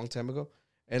Dallas a long time ago,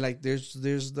 and like there's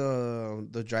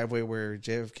the driveway where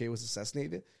JFK was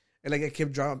assassinated, and like I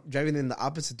kept driving in the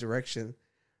opposite direction,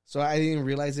 so I didn't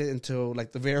realize it until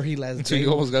like the very last day. Until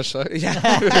you almost got shot. Yeah.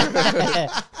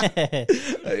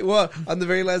 Well, on the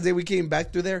very last day we came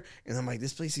back through there, and I'm like,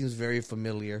 this place seems very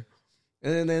familiar,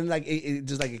 and then like it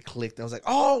just like it clicked. I was like,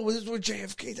 oh, this is where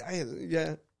JFK died.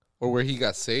 Yeah. Or where he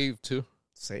got saved too.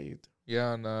 Saved.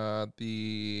 Yeah, on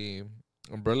the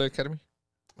Umbrella Academy.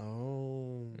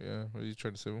 Oh. Yeah, what are you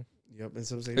trying to say? Yep, and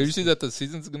some say. Have you seen that the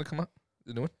season's going to come out?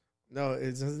 The new one? No, it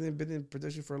hasn't been in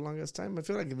production for a long ass time. I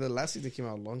feel like the last season came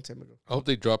out a long time ago. I hope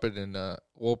they drop it in,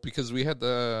 because we had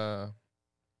the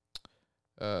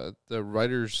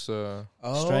writers strike.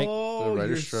 Oh, the writers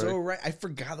you're strike. so right. I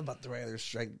forgot about the writers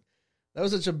strike. That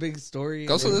was such a big story.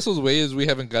 Also, this was way as we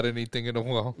haven't got anything in a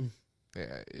while.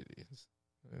 Yeah, idiots.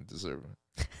 I didn't deserve it.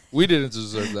 We didn't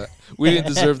deserve that. We didn't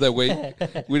deserve that wait.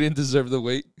 We didn't deserve the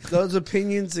wait. Those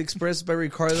opinions expressed by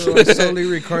Ricardo are solely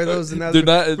Ricardo's and do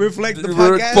not reflect the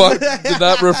podcast. Do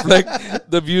not reflect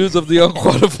the views of the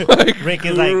unqualified. Rick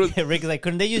is like,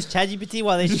 couldn't they use ChatGPT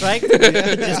while they strike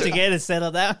just to get it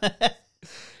settled down?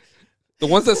 The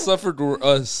ones that suffered were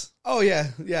us. Oh yeah,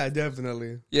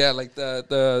 definitely. Yeah, like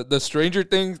the Stranger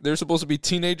Things, they're supposed to be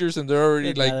teenagers and they're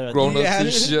already like grown ups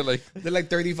and shit. Like they're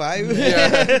like 35.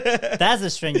 Yeah, that's a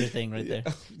Stranger Thing right there.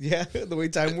 Yeah, the way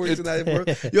time works in that world.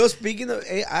 Yo, speaking of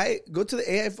AI, go to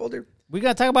the AI folder. We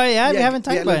gotta talk about AI. We haven't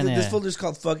talked about it. This folder is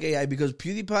called "Fuck AI" because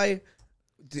PewDiePie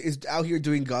is out here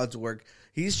doing God's work.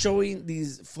 He's showing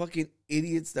these fucking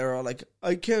idiots that are all like,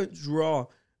 "I can't draw."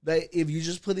 That if you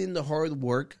just put in the hard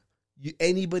work,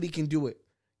 anybody can do it.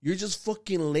 You're just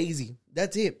fucking lazy.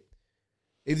 That's it.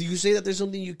 If you say that there's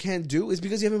something you can't do, it's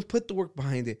because you haven't put the work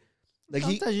behind it. Like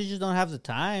sometimes you just don't have the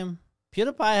time.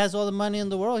 PewDiePie has all the money in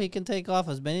the world. He can take off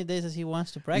as many days as he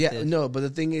wants to practice. Yeah, no, but the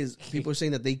thing is, people are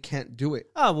saying that they can't do it.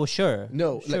 Oh, well, sure.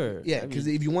 No, sure. Like, yeah, because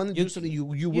if you want to do something, you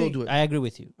will do it. I agree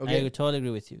with you. Okay? I totally agree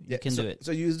with you. You can do it.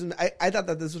 So you zoom, I thought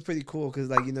that this was pretty cool because,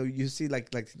 like, you know, you see,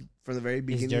 like from the very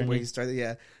beginning where he started,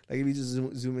 yeah. Like, if you just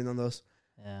zoom in on those.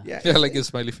 Yeah. Yeah, like his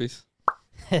smiley face.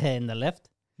 In the left?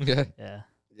 Yeah. Yeah.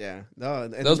 Yeah. No,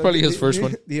 that was probably his first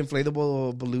one. The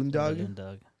inflatable balloon dog.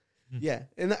 Yeah,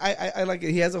 and I like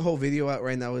it. He has a whole video out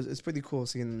right now. It's pretty cool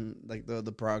seeing like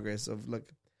the progress of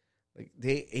like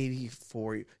day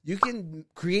 84. You can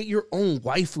create your own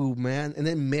waifu, man, and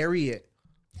then marry it.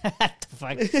 What the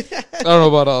fuck? I don't know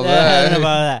about all that. I don't know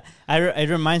about that. It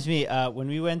reminds me when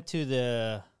we went to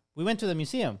the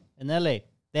museum in LA.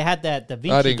 They had that Da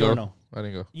Vinci journal. I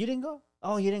didn't go. You didn't go?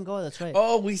 Oh, you didn't go. That's right.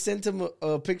 Oh, we sent him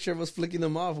a picture of us flicking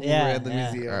them off when we were at the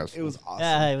museum. It was awesome.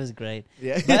 Yeah, it was great.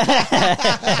 Yeah.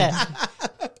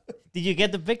 Did you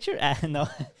get the picture? No,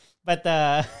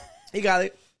 but he got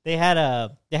it. They had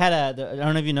a. I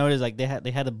don't know if you noticed. Like they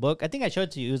had a book. I think I showed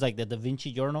it to you. It was like the Da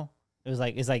Vinci journal. It's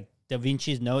like Da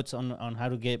Vinci's notes on how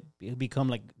to become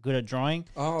like good at drawing.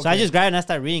 Oh, okay. So I just grabbed it and I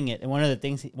started reading it. And one of the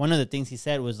things he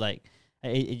said was like.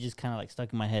 It just kind of like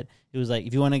stuck in my head. It was like,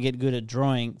 if you want to get good at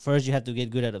drawing, first you have to get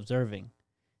good at observing.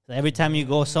 So every time you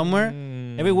go somewhere,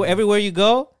 everywhere you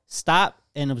go, stop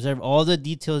and observe all the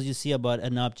details you see about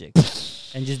an object.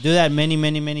 And just do that many,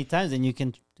 many, many times. And you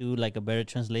can do like a better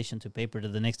translation to paper to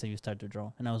the next time you start to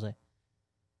draw. And I was like,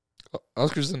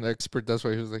 Oscar's an expert. That's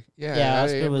why he was like,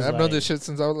 I've known like, this shit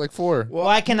since I was like 4. Well,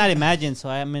 I cannot imagine. So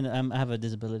I have a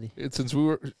disability.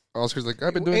 Oscar's like,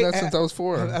 I've been doing that since I was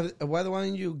 4. Why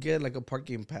don't you get like a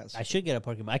parking pass? I should get a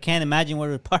parking pass. I can't imagine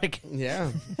where to park.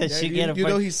 Yeah. You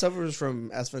know he suffers from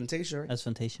asphantasia, right?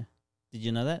 Asphantasia. Did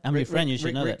you know that? I'm your friend. You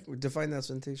should know that. Define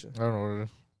asphantasia. I don't know what it is.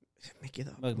 Make it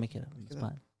up. Look, make it up. It's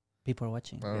fine. People are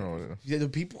watching. I don't know what it is. Yeah, the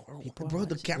people are bro,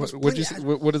 the cameras. What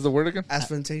is the word again?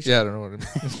 Asphantasia. Yeah, I don't know what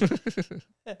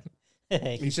it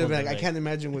means. You should have been like, I can't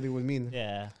imagine what it would mean.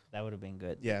 Yeah, that would have been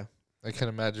good. Yeah. I can't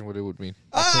imagine what it would mean.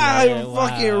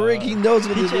 Fucking Rick, he knows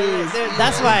what it is.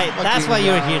 That's why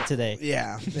you're here today.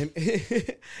 Yeah.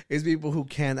 It's people who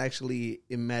can actually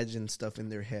imagine stuff in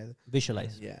their head.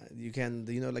 Visualize. Yeah. You can,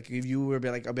 like if you were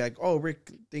I'll be like, oh,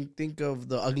 Rick, think of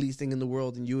the ugliest thing in the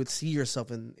world, and you would see yourself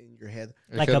in your head.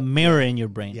 Like a mirror in your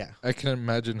brain. Yeah. I can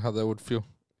imagine how that would feel.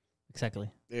 Exactly.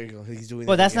 There you go. He's doing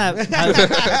well, that's not...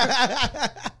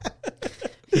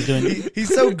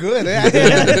 He's so good.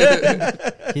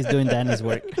 He's doing Danny's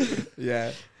work.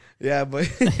 Yeah, but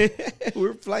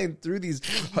we're flying through these.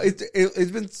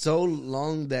 It's been so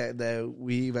long that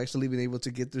we've actually been able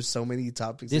to get through so many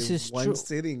topics. This in is one true.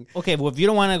 sitting. Okay, well, if you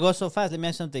don't want to go so fast, let me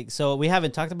ask something. So we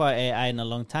haven't talked about AI in a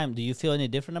long time. Do you feel any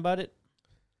different about it?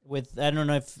 I don't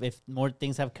know if more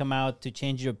things have come out to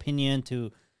change your opinion,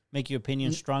 to make your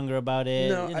opinion stronger about it.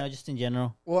 No, just in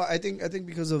general. Well, I think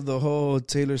because of the whole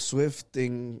Taylor Swift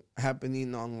thing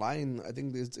happening online, I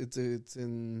think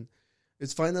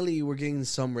it's finally we're getting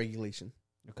some regulation.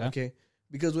 Okay.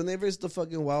 Because whenever it's the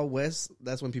fucking Wild West,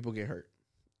 that's when people get hurt.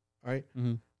 All right.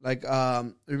 Mm-hmm. Like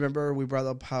remember we brought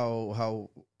up how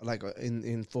like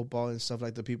in football and stuff,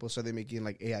 like the people started making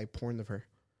like AI porn of her,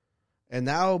 and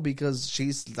now because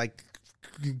she's like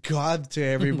God to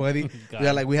every,body.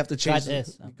 Yeah, like we have to change.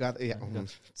 God, yeah.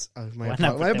 My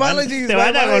apologies. My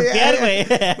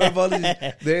apologies.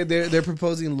 They're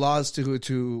proposing laws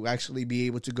to actually be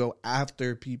able to go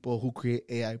after people who create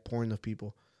AI porn of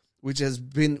people, which has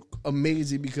been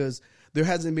amazing because there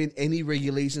hasn't been any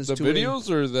regulations. The to videos,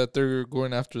 or that they're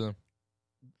going after them.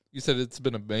 You said it's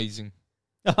been amazing.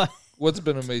 What's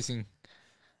been amazing?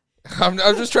 I'm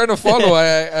just trying to follow.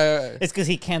 It's because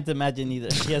he can't imagine either.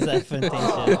 He has that fantasy.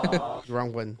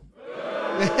 Wrong one.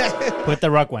 Put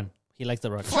the rock one. He likes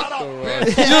the rock. You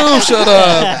shut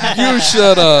up. You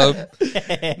shut up.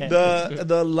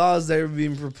 The laws that are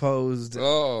being proposed.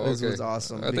 Oh, okay. This was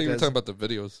awesome. I think you were talking about the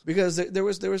videos. Because there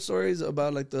were stories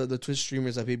about like the Twitch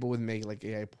streamers that people would make like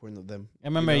AI porn of them. I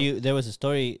remember there was a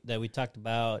story that we talked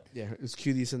about. Yeah, it was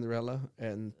Cutie Cinderella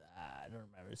and I don't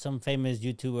remember, some famous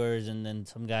YouTubers, and then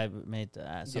some guy made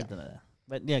something like that.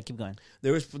 But yeah, keep going.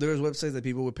 There was websites that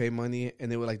people would pay money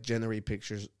and they would like generate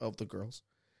pictures of the girls.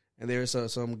 And there was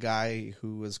some guy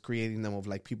who was creating them of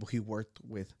like people he worked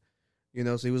with,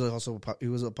 so he was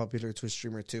a popular Twitch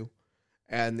streamer too,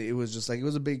 and it was just like it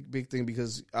was a big thing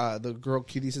because the girl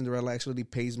Cutie Cinderella actually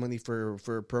pays money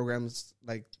for programs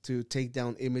like to take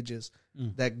down images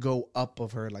that go up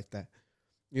of her like that,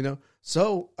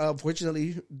 So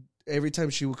unfortunately, every time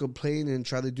she would complain and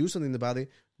try to do something about it,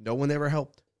 no one ever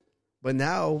helped. But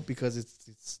now because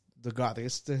it's the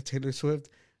goddess Taylor Swift.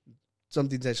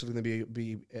 something's actually going to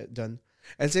be done.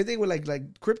 And same thing with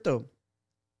like crypto.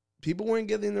 People weren't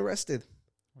getting arrested.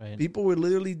 Right. People were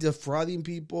literally defrauding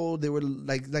people. They were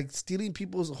like stealing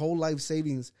people's whole life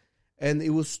savings, and it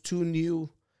was too new,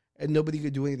 and nobody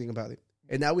could do anything about it.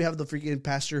 And now we have the freaking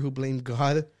pastor who blamed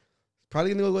God.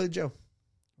 Probably gonna go to jail.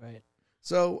 Right.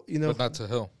 So but not to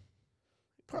hell,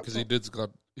 because he did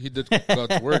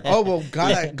God's work. Oh well,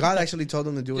 God actually told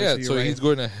him to do it. Yeah, so he's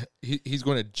going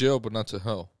to jail, but not to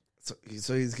hell. So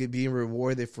he's being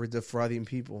rewarded for defrauding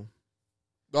people.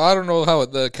 I don't know how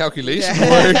the calculation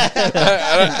works.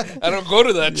 I don't go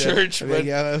to that church, but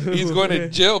he's going to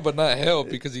jail, but not hell,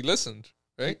 because he listened,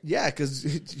 right? Yeah, because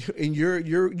in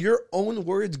your own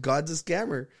words, God's a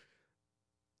scammer.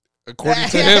 According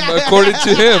to him,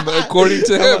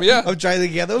 yeah. I'm trying to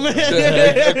get him.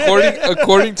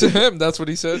 According to him, that's what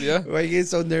he said. Yeah. Why are you getting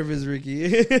so nervous, Ricky?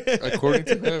 According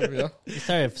to him, yeah. He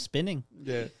started spinning.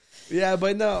 Yeah,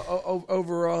 but no.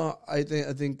 Overall, I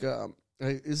think.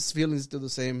 His feelings still the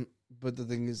same, but the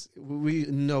thing is, we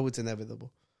know it's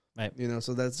inevitable, right?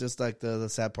 So that's just like the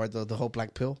sad part, the whole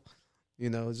black pill.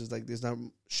 It's just like there's not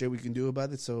shit we can do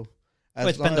about it. So,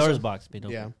 it's Pandora's box.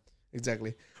 Yeah,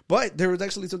 exactly. But there was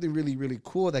actually something really, really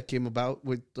cool that came about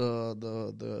with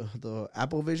the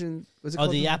Apple Vision. What's it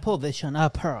called? The Apple Vision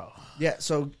Pro. Yeah.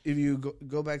 So if you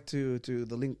go back to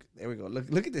the link, there we go.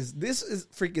 Look at this. This is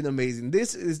freaking amazing.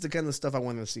 This is the kind of stuff I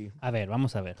want to see. A ver,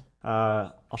 vamos a ver.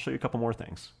 I'll show you a couple more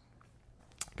things.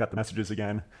 Got the messages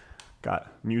again.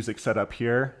 Got music set up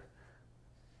here.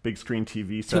 Big screen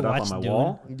TV set up on my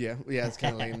wall. Yeah, it's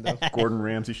kind of lame though. Gordon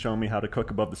Ramsay showing me how to cook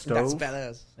above the stove. That's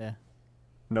badass. Yeah.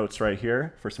 Notes right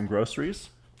here for some groceries.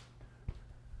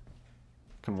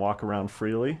 Can walk around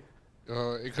freely.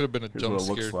 It could have been a Here's jump what it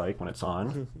scare. looks like when it's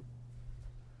on.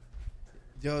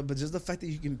 Yo, but just the fact that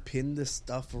you can pin this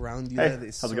stuff around you, Hey, that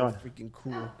is how's so it going? freaking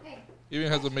cool.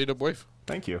 Even has a made-up wife.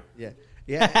 Thank you. Yeah.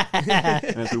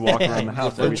 And as we walk around the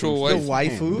house, virtual everything's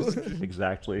wife. The waifu. pinned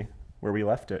exactly where we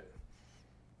left it.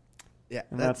 Yeah,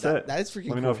 And that's it. That is freaking Let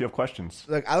me cool. know if you have questions.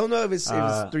 Like, I don't know if it's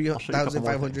I'll show you a couple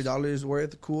more $3,500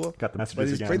 worth. Cool. Got the But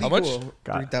messages it's again. pretty How much? cool.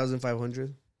 Got it. $3,500. If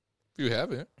you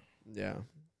have it. Yeah.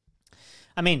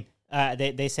 I mean,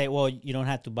 they say, well, you don't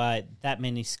have to buy that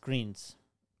many screens.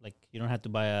 Like, you don't have to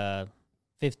buy a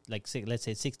let's say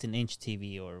 16-inch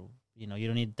TV, or you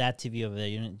don't need that TV over there.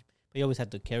 But you always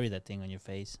have to carry that thing on your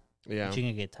face. Yeah. But you're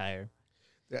gonna get tired.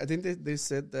 I think they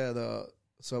said that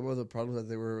some of the problems that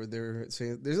they're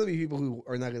saying, there's gonna be people who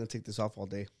are not gonna take this off all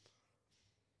day.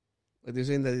 Like, they're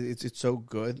saying that it's so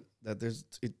good that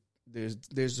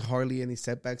there's hardly any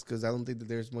setbacks, because I don't think that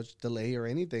there's much delay or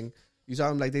anything. You saw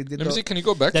him like they did. Let me see. Can you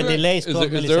go back The to delay is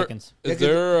 12 milliseconds. Is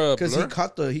there a because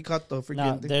blur? he caught the freaking.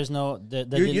 No, thing. there's no.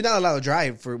 You're not allowed to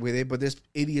drive with it, but there's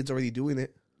idiots already doing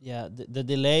it. Yeah, the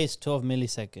delay is 12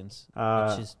 milliseconds.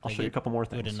 Which is I'll show you a couple more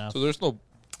good things. enough. So there's no.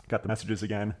 Got the messages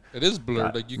again. It is blurred.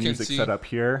 Got Like you can music see. set up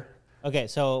here. Okay,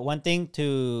 so one thing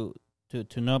to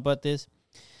know about this.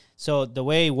 So the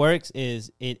way it works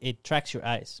is it tracks your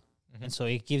eyes, and so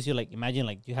it gives you, like, imagine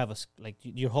like you have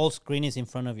your whole screen is in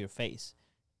front of your face,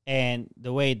 and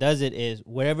the way it does it is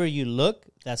wherever you look,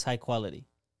 that's high quality.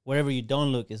 Wherever you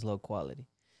don't look is low quality.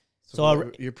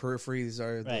 So your peripheries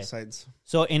are the Right. sides.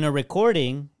 So in a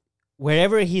recording,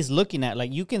 wherever he's looking at,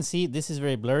 like, you can see this is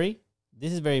very blurry.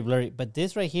 This is very blurry, but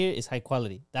this right here is high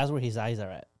quality. That's where his eyes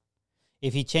are at.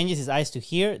 If he changes his eyes to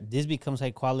here, this becomes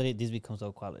high quality, this becomes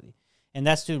low quality. And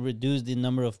that's to reduce the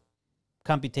number of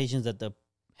computations that the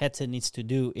headset needs to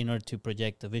do in order to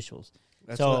project the visuals.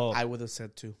 That's So- what I would have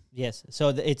said too. Yes. So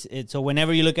it's so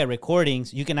whenever you look at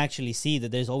recordings, you can actually see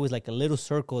that there's always like a little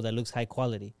circle that looks high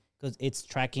quality, because it's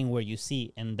tracking where you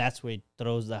see, and that's where it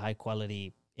throws the high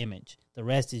quality image. The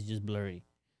rest is just blurry,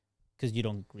 because you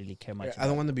don't really care much. I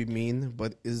don't want to be mean,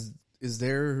 but is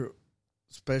there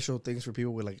special things for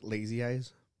people with like lazy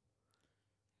eyes?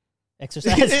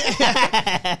 Exercise.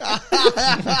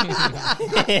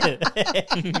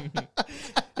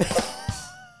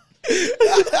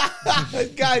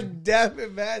 God damn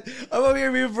it, man! I'm over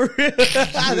here being for real.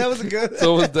 That was good.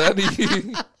 So was Daddy.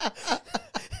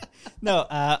 No,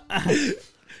 I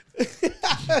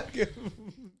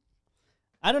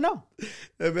don't know.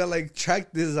 About like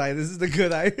track this eye. This is the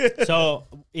good eye. So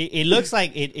it looks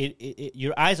like it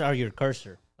your eyes are your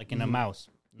cursor, like in a mouse,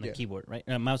 in a keyboard, right?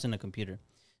 A mouse in a computer.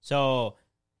 So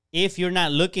if you're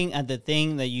not looking at the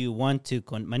thing that you want to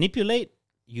manipulate,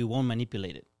 you won't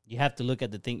manipulate it. You have to look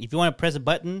at the thing. If you want to press a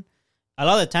button, a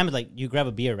lot of the time it's like you grab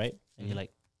a beer, right? And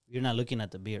you're not looking at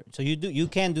the beer. So you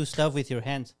can do stuff with your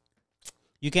hands.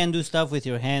 You can do stuff with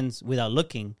your hands without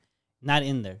looking, not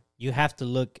in there. You have to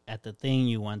look at the thing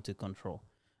you want to control,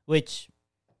 which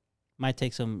Might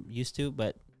take some used to,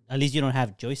 but at least you don't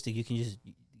have joystick. You can just,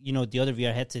 the other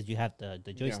VR headsets, you have the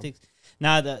joysticks.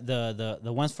 Now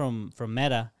the ones from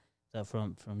Meta,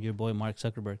 from your boy Mark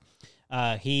Zuckerberg,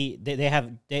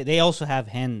 they also have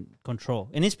hand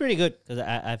control, and it's pretty good because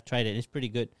I've tried it. It's pretty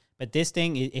good. But this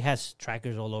thing, it has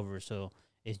trackers all over, so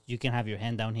you can have your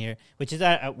hand down here, which is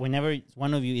whenever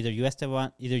one of you, either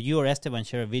you or Esteban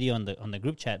share a video on the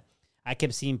group chat, I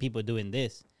kept seeing people doing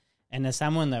this, and as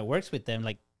someone that works with them,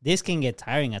 like, this can get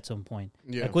tiring at some point.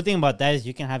 Yeah. The cool thing about that is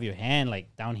you can have your hand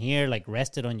like down here, like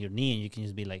rested on your knee, and you can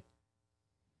just be like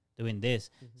doing this.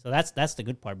 Mm-hmm. So that's the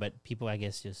good part. But people, I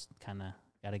guess, just kind of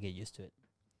gotta get used to it.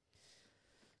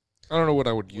 I don't know what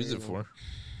I would use it for.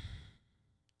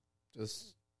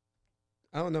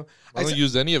 I don't know. I don't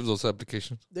use any of those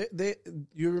applications. I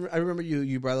remember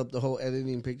you brought up the whole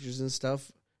editing pictures and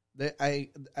stuff. There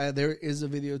is a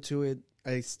video to it.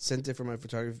 I sent it from my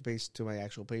photography page to my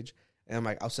actual page. And I'm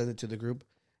like, I'll send it to the group,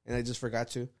 and I just forgot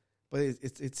to. But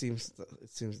it seems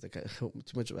like too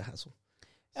much of a hassle.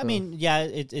 So. I mean, yeah,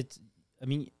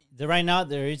 right now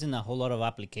there isn't a whole lot of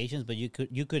applications, but you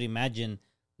could imagine,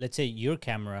 let's say your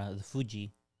camera, the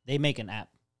Fuji, they make an app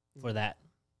for that.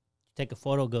 You take a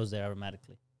photo, goes there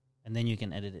automatically, and then you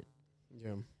can edit it,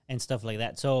 and stuff like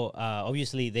that. So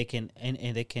obviously they can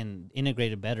and they can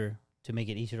integrate it better to make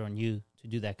it easier on you to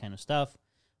do that kind of stuff.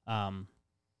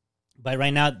 But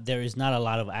right now, there is not a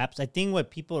lot of apps. I think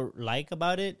what people like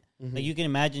about it, like you can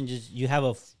imagine, you have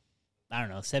a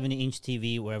 70-inch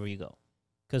TV wherever you go.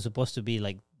 Because it's supposed to be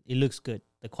like, it looks good.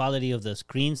 The quality of the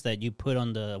screens that you put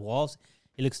on the walls,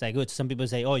 it looks that good. Some people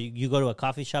say, oh, you go to a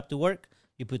coffee shop to work,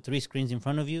 you put 3 screens in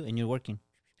front of you, and you're working.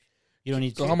 You don't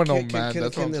need to. So I'm an old man.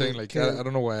 That's what I'm saying. Like, I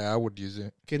don't know why I would use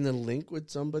it. Can it link with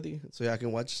somebody so I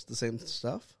can watch the same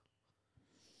stuff?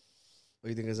 Or do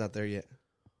you think it's not there yet?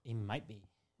 It might be.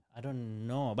 I don't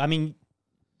know. But I mean,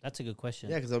 that's a good question.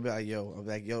 Yeah, because I'll be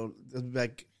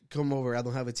like, come over. I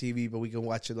don't have a TV, but we can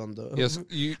watch it on the. Yes,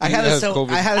 I had to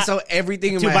sell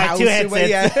everything in my house.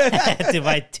 To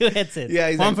buy 2 headsets.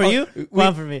 Yeah, one for you,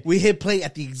 one for me. We hit play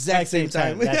at the exact same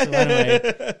time. That's one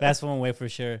way. That's one way for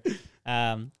sure.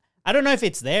 I don't know if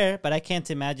it's there, but I can't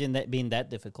imagine that being that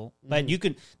difficult. But you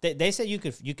could. They said you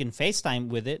can FaceTime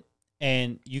with it.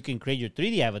 And you can create your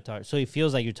 3D avatar, so it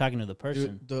feels like you're talking to the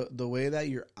person. Dude, the way that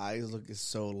your eyes look is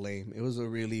so lame. It was a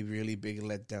really, really big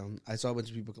letdown. I saw a bunch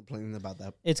of people complaining about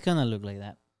that. It's gonna look like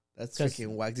that. That's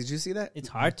freaking whack. Did you see that? It's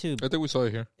hard to. I think we saw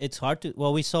it here. It's hard to.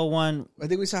 Well, we saw one. I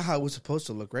think we saw how it was supposed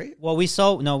to look, right? Well, we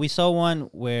saw one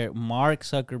where Mark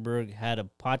Zuckerberg had a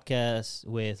podcast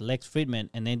with Lex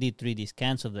Friedman, and they did 3D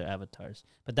scans of their avatars.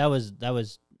 But that was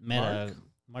Meta.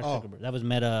 Mark Zuckerberg. That was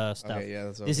Meta stuff. Okay,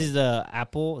 yeah, this is the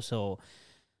Apple. So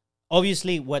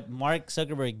obviously, what Mark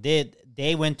Zuckerberg did,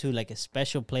 they went to like a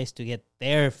special place to get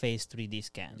their face 3D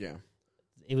scan. Yeah,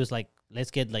 it was like,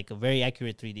 let's get like a very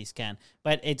accurate 3D scan.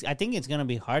 But I think it's gonna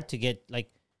be hard to get, like,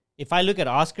 if I look at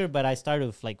Oscar, but I start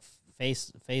with like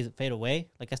fade away,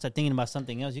 like I start thinking about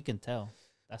something else, you can tell.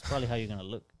 That's probably how you're gonna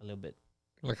look a little bit.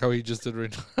 Like how he just did right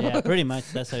now. Yeah, pretty much.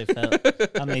 That's how it felt.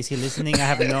 I mean, is he listening? I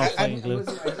have no fucking clue.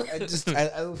 I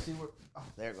don't see where. Oh,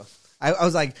 there it goes. I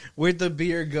was like, where'd the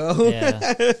beer go?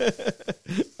 Yeah.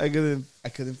 I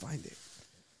couldn't find it.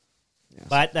 Yeah.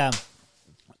 But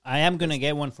I am gonna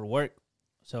get one for work,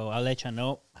 so I'll let you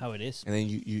know how it is. And then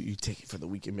you take it for the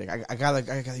weekend. I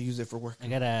gotta use it for work. I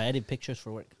gotta edit pictures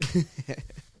for work.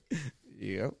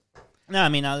 Yep. No, I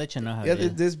mean, I'll let you know how it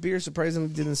is. This beer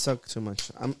surprisingly didn't suck too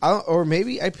much. Or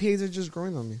maybe IPAs are just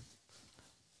growing on me.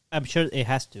 I'm sure it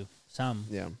has to. Some.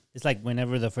 Yeah. It's like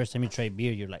whenever the first time you try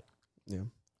beer, you're like... Yeah.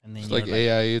 And then it's like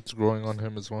AI, it's growing on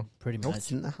him as well. Pretty much. No,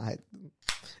 it's not.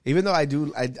 Even though I do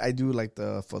like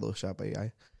the Photoshop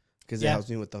AI. Because it helps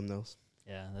me with thumbnails.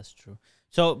 Yeah, that's true.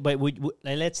 So, but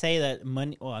let's say that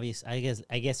money... Well, obviously,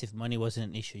 I guess if money wasn't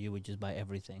an issue, you would just buy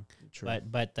everything. True.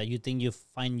 But you think you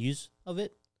find use of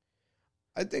it?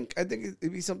 I think it'd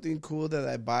be something cool that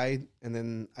I buy and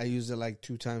then I use it like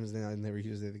 2 times and then I never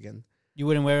use it again. You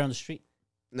wouldn't wear it on the street?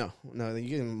 No, you're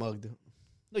getting mugged.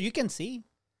 No, you can see.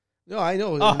 No, I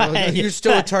know. You're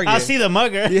still a target. I'll see the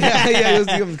mugger. Yeah, you'll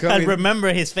see him coming. I'd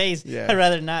remember his face. Yeah. I'd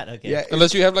rather not. Okay. Yeah,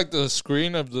 unless you have like the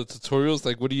screen of the tutorials,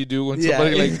 like what do you do when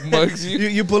somebody like mugs you?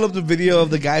 You pull up the video of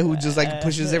the guy who just like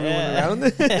pushes everyone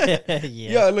around.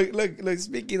 Yeah, look.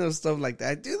 Speaking of stuff like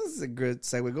that, dude, this is a good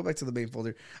segue. Go back to the main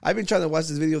folder. I've been trying to watch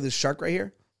this video of this shark right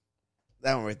here.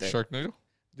 That one right there. Sharknado?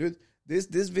 Dude,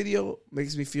 this video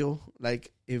makes me feel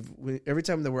like every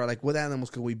time that we're like, what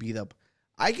animals can we beat up?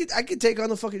 I could take on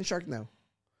the fucking shark now.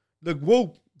 Look,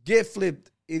 whoa, get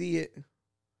flipped, idiot.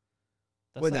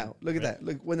 What now? Look at that.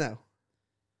 Look, what now?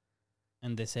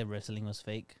 And they said wrestling was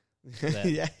fake.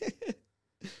 Yeah.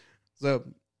 So,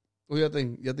 what do you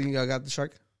think? You think I got the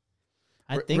shark?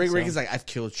 I think Rick so. is like, I've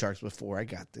killed sharks before. I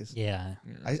got this. Yeah.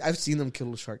 I've seen them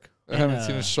kill a shark. I haven't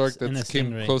seen a shark and that a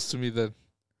came stingray. close to me that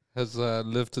has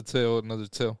lived to tell another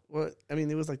tale. Well, I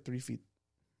mean, it was like 3 feet.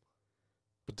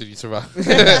 But did he survive?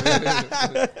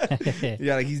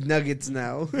 Yeah, like he's nuggets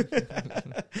now.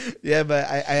 Yeah, but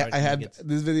I had nuggets.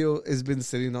 this video has been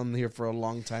sitting on here for a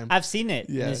long time. I've seen it.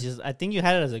 Yeah. Yeah. It's just, I think you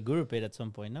had it as a guru pit at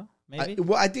some point, no? Maybe?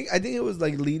 I think it was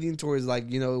like leading towards like,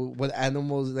 you know, what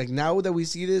animals, like now that we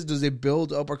see this, does it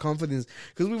build up our confidence?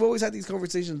 Because we've always had these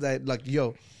conversations that like,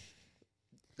 yo,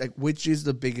 like which is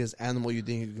the biggest animal you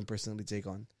think you can personally take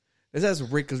on? Let's ask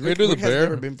Rick, because Rick has bear.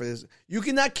 never been for this. You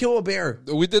cannot kill a bear.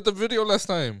 We did the video last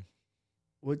time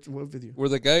What video? where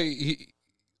the guy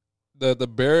the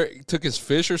bear took his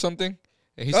fish or something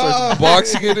and he starts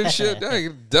boxing it and shit. Yeah, you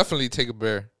could definitely take a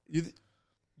bear.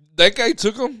 That guy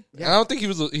took him. Yeah. I don't think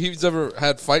he's ever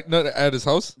had fight nut at his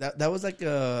house. That was like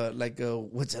a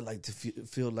what's it like to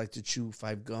feel like to chew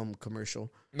 5 gum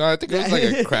commercial? No, I think it was like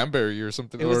a cranberry or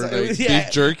something, It or was- like it was- beef yeah.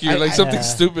 jerky or like something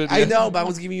stupid. I yeah. know, but I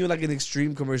was giving you like an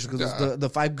extreme commercial because the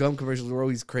 5 gum commercials were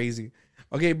always crazy.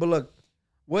 Okay, but look,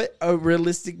 what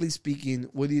realistically speaking,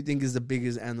 what do you think is the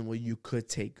biggest animal you could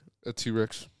take? A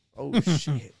T-Rex. Oh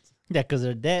shit! Yeah, because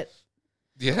they're dead.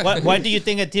 Yeah. What do you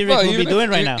think a T-Rex Well, will be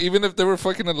doing right now? Even if they were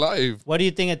fucking alive, What do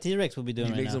you think a T-Rex will be doing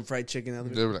You right make now? some fried chicken out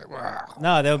of they it. were like, wow.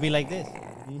 No, they'll be like this.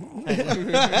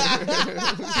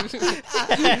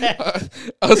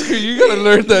 Oscar, you gotta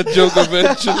learn that joke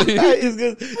eventually.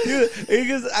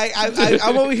 Because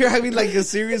I'm over here having like a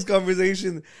serious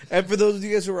conversation, and for those of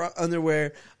you guys who are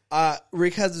unaware,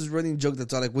 Rick has this running joke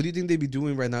that's all like, "What do you think they'd be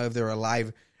doing right now if they're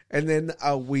alive?" And then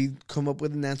we come up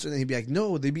with an answer, and he'd be like,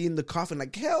 "No, they'd be in the coffin,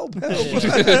 like help, help."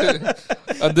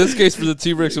 In this case, for the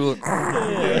T-Rex, it was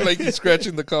like he's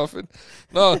scratching the coffin.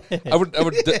 No, I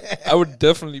would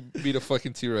definitely beat a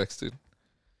fucking T-Rex, dude.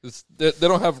 They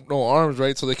don't have no arms,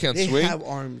 right? So they can't They swing. have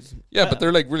arms. Yeah, but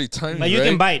they're like really tiny, But you right?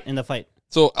 can bite in the fight.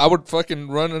 So I would fucking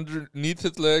run underneath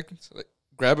his leg, like,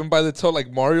 grab him by the toe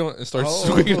like Mario, and start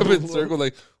swinging him in a circle,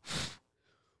 like.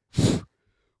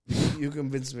 You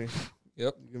convinced me.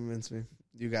 Yep. You convinced me.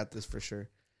 You got this for sure.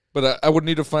 But I would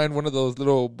need to find one of those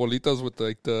little bolitas with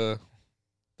like the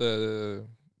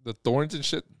thorns and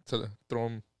shit to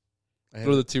throw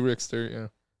the T-Rex there. Yeah.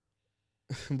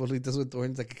 Bolitas with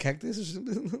thorns, like a cactus or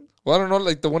something. Well, I don't know,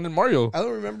 like the one in Mario. I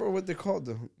don't remember what they're called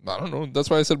though. I don't know. That's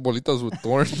why I said bolitas with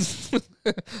thorns.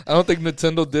 I don't think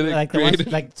Nintendo did it. Like the ones,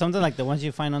 like something like the ones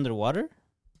you find underwater.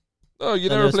 Oh, you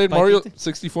So never there's played spiky Mario thing?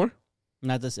 64?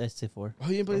 Not this SC4. Oh,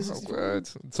 you didn't play Oh, 64? what?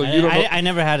 So you don't know. I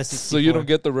never had a 64. So you don't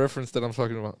get the reference that I'm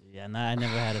talking about. Yeah, no, I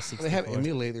never had a 64. They have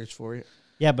emulators for it.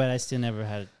 Yeah, but I still never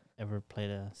had ever played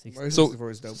a 64. Mario So-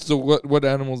 64 is dope. So what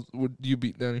animals would you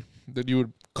beat, Danny? That you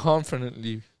would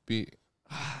confidently beat?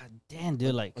 Damn,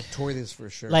 dude, like A tortoise for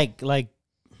sure. like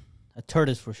a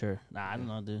tortoise for sure. Nah, I don't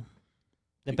know, dude.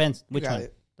 Depends You which got one.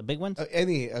 it. The big ones?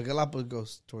 A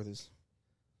Galapagos tortoise.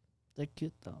 They're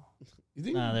cute though. You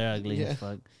think? Nah, they're ugly Yeah. as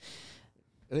fuck.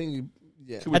 I think.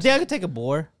 Yeah. I think I could take a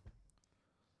boar.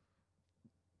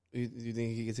 You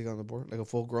think he could take on the boar, like a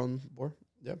full-grown boar?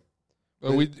 Yeah.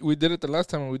 We did it the last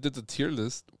time when we did the tier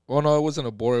list. Oh no, it wasn't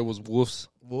a boar. It was wolves.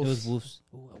 Wolf. It was wolves.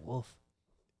 Ooh, a wolf.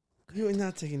 You're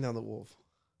not taking down the wolf.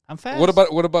 I'm fast. What about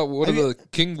Have you- the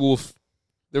king wolf?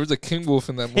 There was a king wolf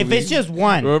in that movie. if it's just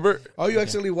one? Remember? Oh, you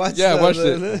actually watched? Yeah, I watched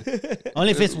it.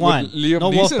 Only if it's With one. Liam no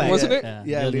Neeson, wolf pack. wasn't it?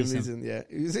 Yeah, Liam Neeson. Yeah,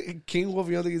 is it King Wolf?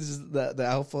 You don't think it's just the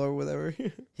alpha or whatever?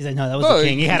 He's like, no, that was No, the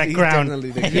king. He had a he's crown.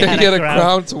 definitely the He king. Yeah, he had a crown.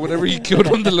 crown, so whenever he killed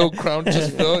him, the little crown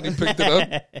just fell and he picked it up.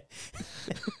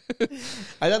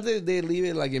 I thought they leave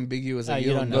it like ambiguous. Like,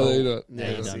 you don't know. No, they don't. Yeah,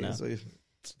 Yeah, you see, don't know.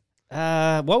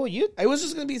 so- What would you? it was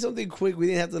just gonna be something quick. We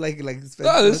didn't have to like. Spend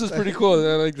No, this much is time. pretty cool.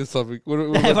 I like this topic. What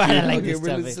I about you? like Okay, this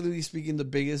topic. realistically speaking, the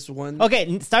biggest one.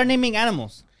 Okay, start naming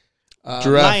animals.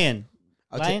 Giraffe. Lion.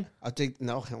 I'll Lion. take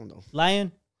no, hell no.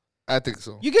 Lion. I think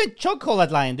so. You get chokehold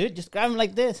that lion, dude. Just grab him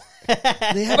like this.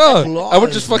 They have No, claws. I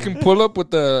would just fucking pull up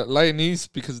with the lioness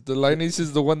because the lioness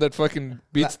is the one that fucking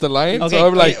beats the lion. Okay, So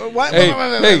I'm like, Wait, hey,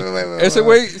 wait, ese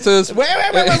way says, wait.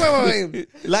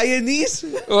 Lioness?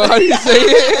 well, how do you say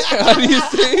it? How do you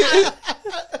say it?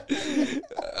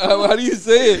 How do you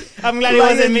say it? I'm glad it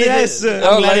wasn't me. Lioness.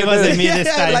 I'm glad it wasn't me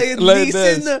this time.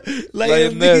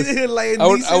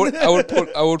 Lioness.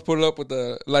 I would pull up with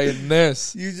the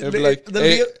lioness. You And be like, the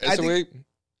hey, I ese think- way.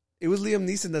 It was Liam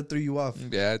Neeson that threw you off.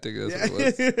 Yeah, I think that's what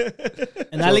it was.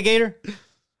 An alligator,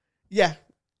 Yeah.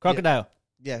 crocodile.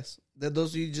 Yes.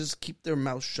 Those you just keep their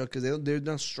mouth shut because they're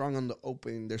not strong on the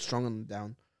opening. They're strong on the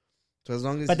down. So as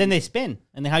long as But then they spin,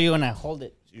 and then how you gonna hold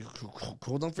it? you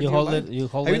hold on for You dear hold life. it. You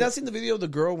hold Have it. you not seen the video of the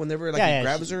girl whenever like he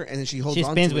grabs her and then she holds She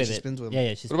on spins to it? with She it. spins with him.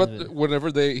 Yeah, she What spins with about it.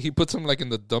 whenever he puts them like in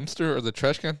the dumpster or the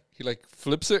trash can? He like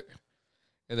flips it,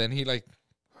 and then he like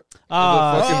the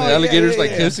fucking yeah, alligators yeah,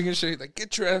 like yeah. hissing and shit. Like,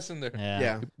 get your ass in there.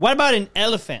 Yeah. What about an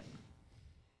elephant?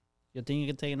 You think you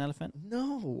can take an elephant?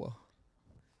 No.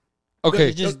 Okay,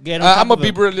 You just get on I'm top gonna of be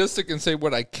him. realistic and say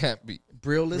what I can't be.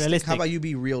 Realistic. How about you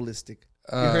be realistic?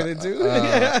 You heard it too.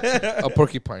 A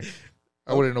porcupine.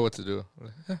 I wouldn't know what to do.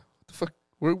 What the fuck?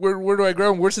 Where do I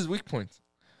grab him? Where's his weak points?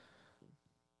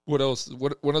 What else?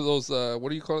 One of those? What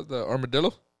do you call it? The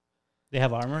armadillo. They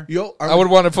have armor. Yo, I would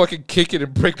want to fucking kick it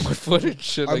and break my foot and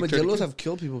shit. armadillos have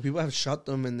killed people. People have shot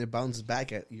them and they bounce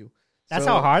back at you. That's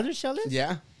So- how hard their shell is.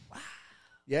 Yeah.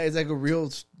 Yeah, it's like a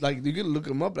real, like, you can look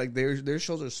them up. Like, their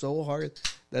shows are so hard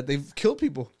that they've killed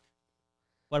people.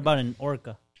 What about an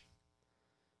orca?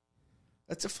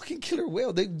 That's a fucking killer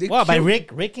whale. They Wow, by kill-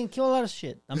 Rick can kill a lot of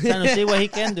shit. I'm trying to see what he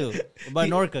can do. What about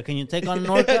an orca? Can you take on an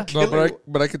orca? No,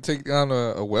 but I could take on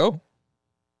a whale.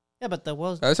 Yeah, but the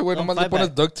whales. A ese güey don't nomás le fight pones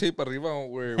back. duct tape arriba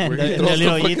where And he the throws the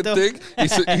little fucking hoyito.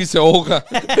 thing. He se ahoga.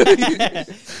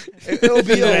 It'll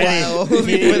be a Ready. while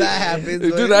before that happens.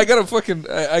 Dude, I got a fucking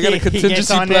I got a He gets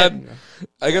contingency on plan.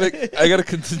 I got a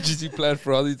contingency plan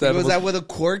for all these Was animals. that with a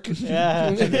cork? Yeah,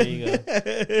 there you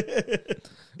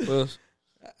go. Well,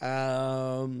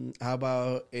 How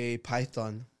about a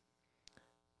python?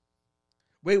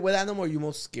 Wait, what animal are you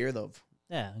most scared of?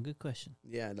 Yeah, good question.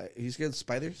 Yeah, like, are you scared of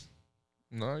spiders?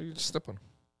 no, you just step on.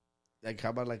 Like, how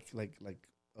about like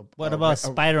What about a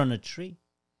spider on a tree?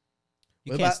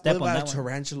 You can't step what on about that a one.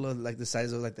 tarantula like the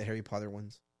size of like the Harry Potter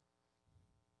ones?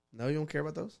 No, you don't care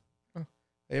about those? Oh. Have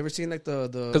you ever seen like the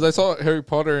Because I saw Harry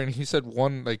Potter and he said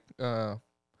one like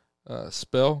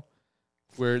spell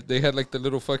where they had like the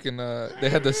little fucking they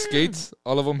had the skates.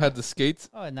 All of them had the skates.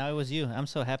 Oh, now it was you. I'm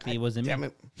so happy it wasn't damn me.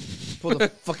 it. Pull the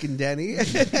fucking Danny.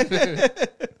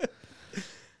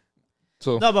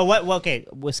 So No, but what? Okay,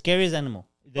 what scariest animal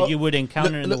that you would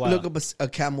encounter in the wild? Look up a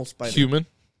camel spider.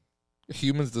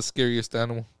 human's the scariest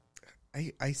animal.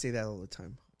 I say that all the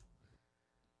time.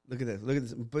 Look at this. Look at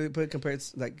this. Put it compared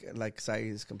like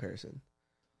size comparison.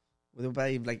 What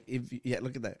about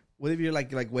look at that. What if you're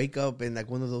like wake up and like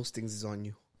one of those things is on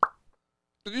you?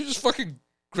 Did you just fucking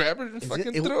grab it and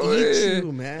fucking It throw will eat it?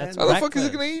 you, man. That's How the fuck is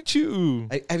it breakfast. gonna eat you?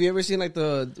 Have you ever seen like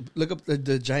look up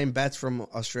the giant bats from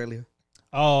Australia?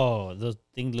 Oh, those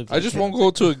things look. I just won't go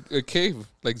to a cave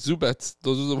like Zubats.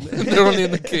 Those are the ones they're only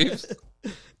in the caves.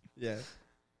 Yeah.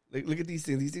 Like look at these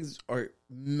things. These things are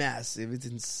massive. It's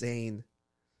insane.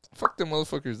 Fuck them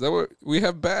motherfuckers. We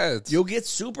have bats. You'll get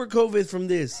super COVID from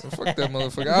this. Fuck that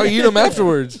motherfucker. I'll eat him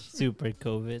afterwards. super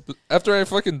COVID. After I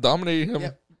fucking dominate him.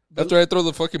 Yeah. After I throw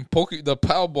the fucking the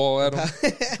pow ball at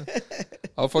him.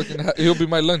 I'll fucking he'll be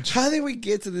my lunch. How did we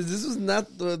get to this? This was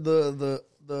not the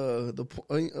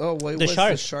point. Oh wait, The what's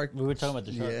shark. the shark? We were talking about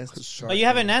the shark. Yes, the shark. But you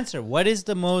haven't answered. What is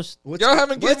the most? Y'all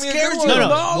haven't what given me a scares good you one. No, the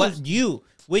no. most? What you?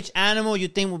 Which animal you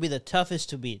think will be the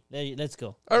toughest to beat? Let's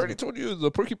go. I already told you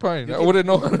the porcupine. I wouldn't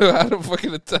know how to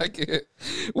fucking attack it.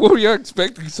 What were you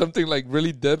expecting? Something like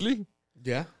really deadly?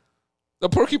 Yeah. The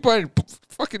porcupine.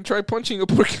 Fucking try punching a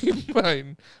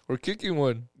porcupine or kicking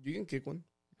one. You can kick one.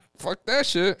 Fuck that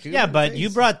shit. Kick Yeah, it in the but face. you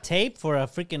brought tape for a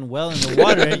freaking well in the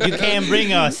water. You can't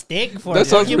bring a stick for That a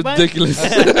sounds porcupine? ridiculous.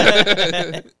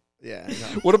 Yeah. No.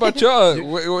 What about y'all?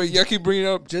 Y'all keep bringing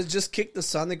up. Just kick the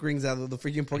sonic rings out of the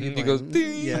freaking porcupine. He goes,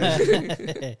 ding.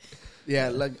 Yeah. Yeah.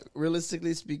 Like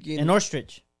realistically speaking, An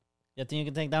ostrich. You think you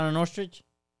can take down an ostrich?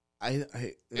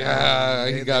 Yeah,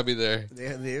 he got me there.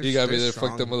 He got me there.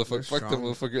 Fuck that motherfucker. Fuck that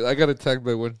motherfucker. I got attacked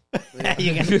by one.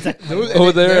 You can attack one.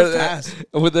 Over They're there, fast.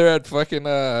 over there at fucking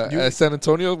at San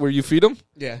Antonio, where you feed them.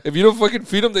 Yeah. If you don't fucking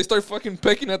feed them, they start fucking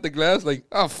pecking at the glass. Like,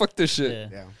 oh fuck this shit. Yeah,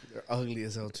 Yeah. They're ugly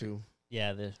as hell too.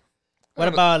 yeah. What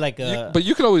about like But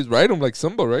you can always ride them like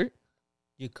Simba, right?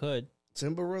 you could.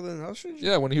 Simba rather than ostrich?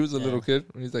 Yeah, when he was a Yeah. little kid,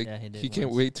 when he's like, Yeah, he did he can't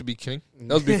once. wait to be king.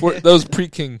 That was before. That was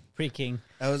pre-king. Pre-king.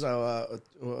 That was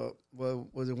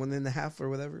what was it 1.5 or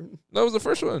whatever? That was the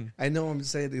first one. I know. I'm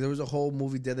just saying there was a whole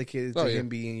movie dedicated to Oh, yeah. him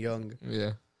being young.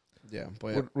 Yeah. Yeah,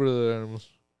 but What are the animals?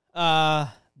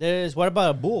 There's what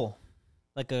about a bull?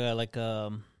 Like a like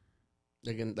a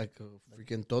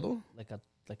freaking todo.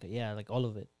 like all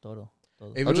of it. Todo.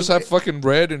 If I'll it just was- have fucking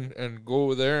red and go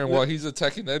over there, and while he's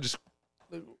attacking that, just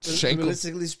shank him.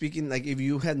 Realistically speaking, like if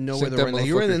you had nowhere Shank to that run, like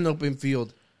you're in motherfucker. an open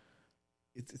field,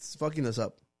 it's fucking us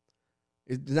up.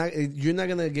 You're not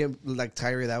gonna get like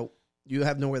tired out. You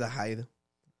have nowhere to hide.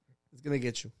 It's gonna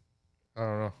get you. I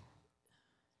don't know.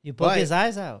 You poke But- his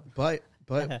eyes out. But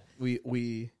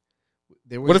we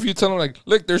What if you tell him like,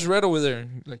 look, there's red over there?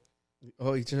 Like,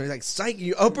 oh, he's like, psych,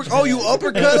 you uppercut him.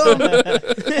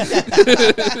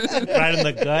 Right in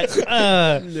the gut.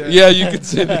 Yeah, you could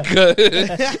say the gut.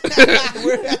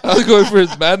 I was going for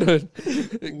his manhood.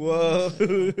 Whoa.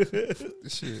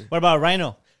 Shit. What about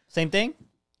Rhino? Same thing?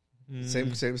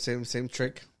 Same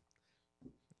trick.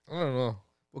 I don't know.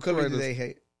 What color do they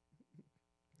hate?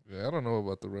 Yeah, I don't know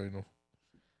about the Rhino.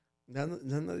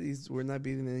 None of these. We're not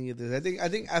beating any of this. I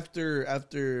think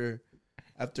after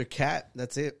Cat,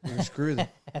 that's it. We're screwed.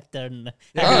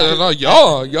 No,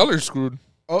 y'all are screwed.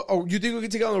 Oh, you think we can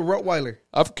take on a Rottweiler?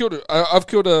 I've killed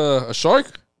a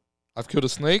shark. I've killed a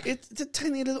snake. It's a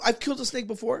tiny little. I've killed a snake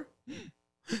before.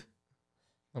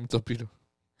 I'm a torpedo.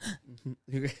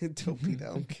 You're gonna torpedo.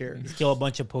 I don't care. Let's kill a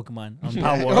bunch of Pokemon on Oh,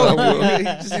 Palworld. you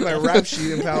just see my rap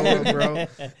sheet in Palworld, bro.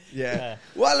 Yeah.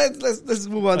 Well, let's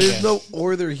move on. There's no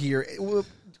order here.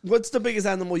 What's the biggest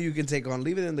animal you can take on?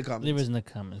 Leave it in the comments. Leave it in the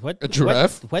comments. A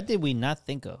giraffe? What did we not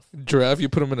think of? Giraffe, you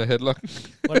put him in a headlock.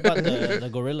 What about the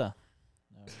gorilla?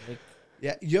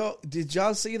 Yeah, yo, did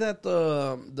y'all see that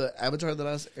the Avatar: The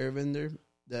Last Airbender,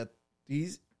 that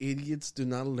these idiots do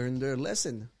not learn their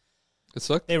lesson? It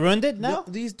sucked. They ruined it now?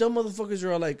 These dumb motherfuckers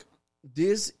are all like,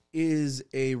 this is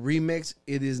a remix.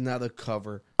 It is not a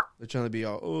cover. They're trying to be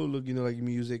all, oh, look, like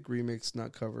music remix,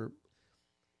 not cover.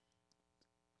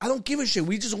 I don't give a shit.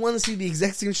 We just want to see the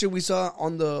exact same shit we saw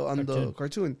on the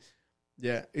cartoon.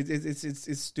 Yeah,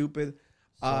 it's stupid.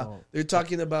 They're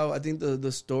talking about, I think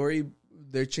the story.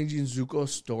 They're changing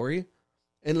Zuko's story,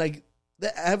 and like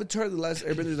the Avatar: The Last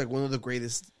Airbender is like one of the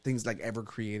greatest things like ever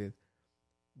created.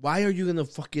 Why are you gonna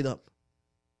fuck it up?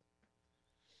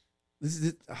 This is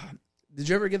it. Did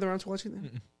you ever get around to watching that?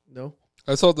 No.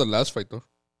 I saw the last fight though.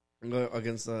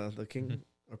 Against the king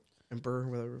or emperor,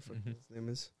 whatever his name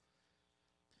is.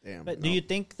 Damn. But do you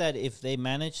think that if they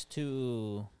manage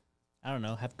to, I don't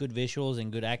know, have good visuals and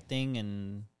good acting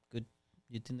and good,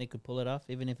 you think they could pull it off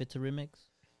even if it's a remix?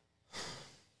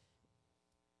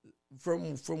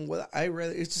 From what I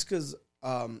read, it's just because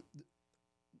I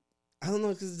don't know,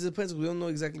 because it depends. We don't know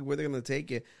exactly where they're gonna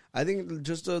take it. I think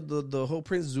just the whole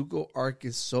Prince Zuko arc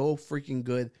is so freaking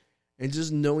good, and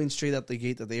just knowing straight out the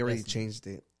gate that they already changed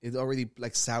it, it already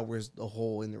like sours the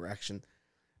whole interaction,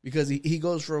 because he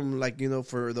goes from like,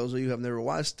 for those of you who have never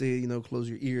watched it, close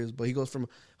your ears, but he goes from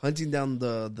hunting down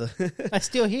the I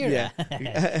still hear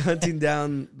that. hunting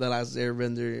down the last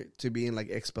Airbender to being like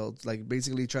expelled, like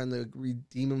basically trying to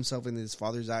redeem himself in his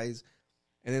father's eyes.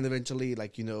 And then eventually,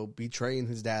 like, betraying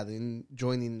his dad and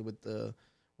joining with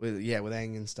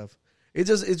Aang and stuff.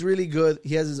 It's really good.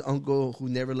 He has his uncle who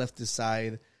never left his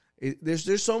side.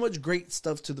 There's so much great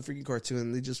stuff to the freaking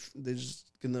cartoon. They're just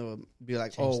gonna be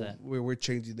like, we're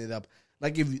changing it up.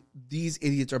 Like if these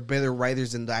idiots are better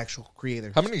writers than the actual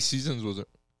creators. How many seasons was it?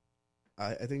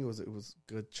 I think it was a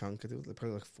good chunk. I think it was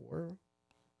probably like 4.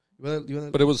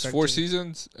 But it was 4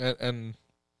 seasons, and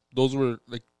those were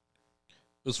like.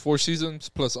 It was 4 seasons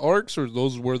plus arcs, or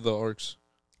those were the arcs?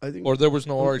 I think, or there was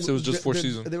no arcs. It was just 4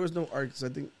 seasons. There was no arcs. I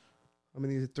think. How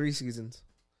many? 3 seasons.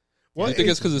 Well, you think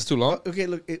it's because it's too long? Okay,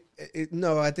 look.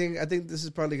 No, I think this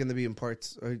is probably going to be in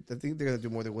parts. I think they're going to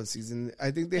do more than 1 season. I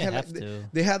think they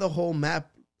had a whole map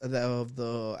of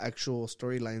the actual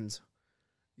storylines.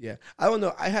 Yeah, I don't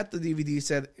know. I had the DVD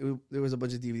set. There was a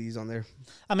bunch of DVDs on there.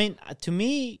 I mean, to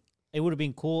me, it would have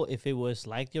been cool if it was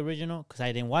like the original, because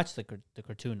I didn't watch the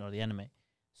cartoon or the anime.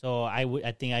 So I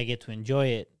think I get to enjoy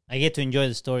it. I get to enjoy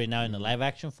the story now in the live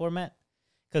action format.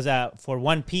 Because for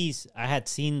One Piece, I had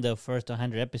seen the first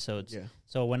 100 episodes. Yeah.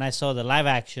 So when I saw the live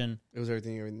action, it was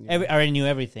everything. I already knew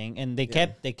everything, and they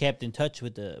kept in touch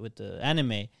with the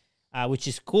anime, which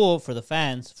is cool for the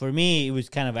fans. For me, it was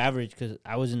kind of average because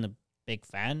I wasn't a big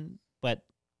fan, but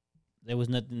there was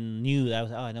nothing new.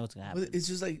 I know what's gonna happen. But it's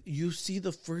just like you see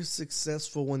the first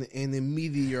successful one, and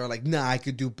immediately you're like, nah, I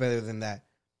could do better than that.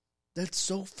 That's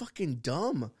so fucking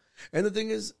dumb. And the thing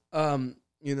is,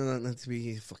 not to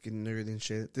be fucking nerd and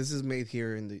shit. This is made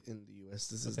here in the US.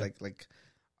 This is like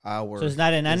our. So it's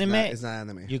not an anime. It's not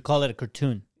anime. You call it a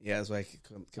cartoon. Yeah, that's why I keep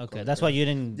okay, that's why you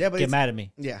didn't get mad at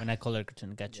me. Yeah, when I call it a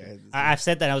cartoon. Gotcha. Yeah, I've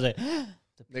said that. I was like,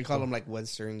 they call them like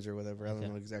westerns or whatever. I don't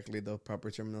know exactly the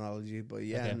proper terminology, but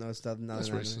yeah, no, it's not that's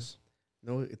racist.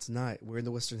 No, it's not. We're in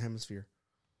the Western Hemisphere.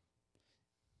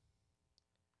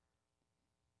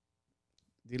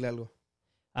 Dile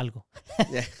algo.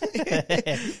 Yeah.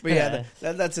 But yeah,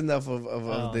 that's enough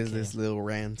of this little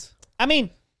rant. I mean,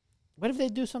 what if they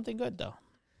do something good, though?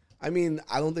 I mean,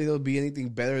 I don't think there'll be anything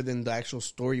better than the actual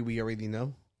story we already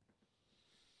know.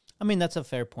 I mean, that's a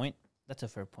fair point.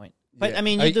 But, yeah. I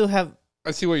mean, you do have...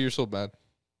 I see why you're so bad.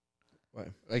 Why?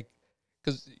 Like,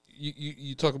 because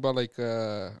you talk about like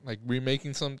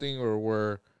remaking something or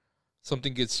where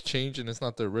something gets changed and it's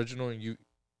not the original, and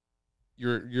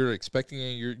you're expecting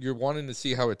it, you're wanting to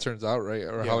see how it turns out, right,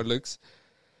 or how it looks.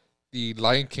 The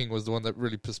Lion King was the one that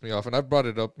really pissed me off, and I brought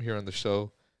it up here on the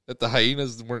show that the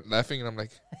hyenas weren't laughing, and I'm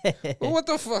like, well, what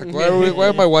the fuck? Why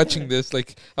am I watching this?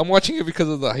 Like, I'm watching it because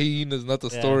of the hyenas, not the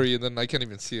story, and then I can't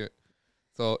even see it.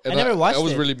 So and I never watched it. I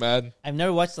was really mad. I've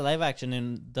never watched the live action,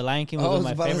 and the Lion King was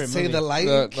one of my favorite movies. The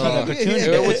Lion King.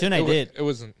 The cartoon I did. It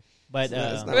wasn't. But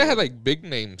they had like big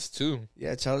names too.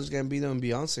 Yeah, Childish Gambino and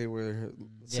Beyonce were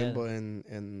Simba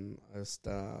and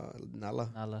Nala.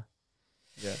 Nala.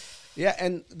 Yeah, yeah,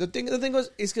 and the thing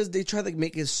was, is because they tried to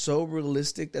make it so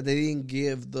realistic that they didn't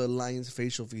give the lion's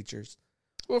facial features.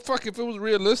 Well, fuck, if it was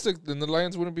realistic, then the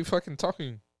lions wouldn't be fucking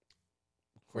talking.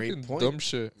 Great fucking point. Dumb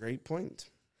shit. Great point.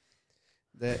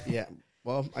 Yeah.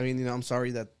 Well, I mean, I'm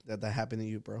sorry that happened to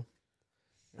you, bro.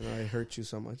 You know, it hurt you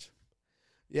so much.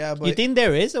 Yeah, but you think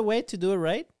there is a way to do it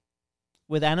right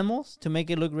with animals to make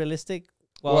it look realistic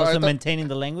while also maintaining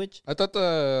the language? I thought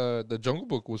the Jungle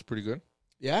Book was pretty good.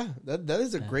 Yeah, that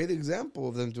is a great example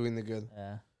of them doing the good.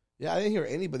 Yeah, I didn't hear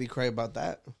anybody cry about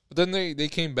that. But then they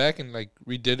came back and like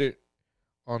redid it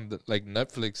on the like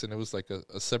Netflix, and it was like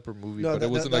a separate movie, but it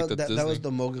wasn't like the Disney. That was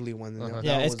the Mowgli one.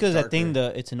 Yeah, it's because I think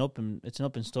it's an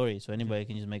open story, so anybody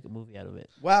can just make a movie out of it.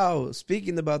 Wow,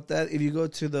 speaking about that, if you go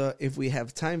to the If We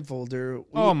Have Time folder,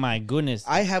 oh my goodness,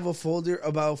 I have a folder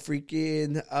about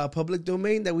freaking public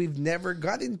domain that we've never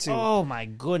got into. Oh my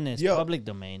goodness, public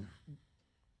domain.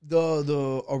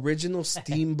 The original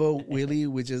Steamboat Willie,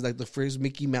 which is like the first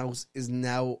Mickey Mouse, is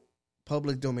now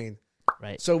public domain.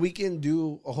 Right. So we can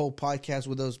do a whole podcast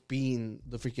with us being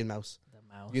the freaking mouse.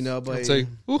 The mouse. You know, but it's like,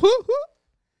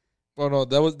 oh no,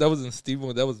 that wasn't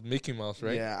Steamboat, that was Mickey Mouse,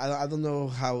 right? Yeah, I don't know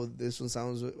how this one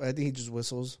sounds. I think he just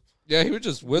whistles. Yeah, he would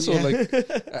just whistle. Yeah.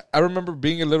 Like I remember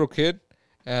being a little kid,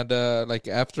 and like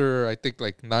after I think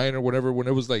like 9 or whatever, when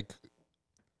it was like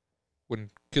when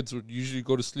kids would usually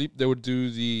go to sleep, they would do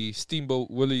the Steamboat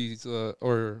Willie's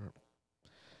or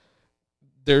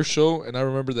their show, and I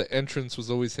remember the entrance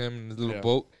was always him in his little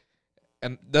boat,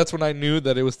 and that's when I knew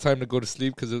that it was time to go to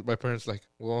sleep, because my parents were like,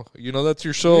 well, you know, that's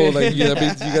your show, like that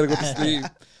means you gotta go to sleep.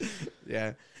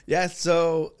 Yeah.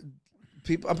 So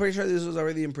I'm pretty sure this was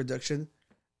already in production,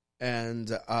 and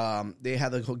they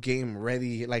had the whole game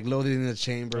ready, like loaded in the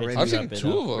chamber, ready. I've seen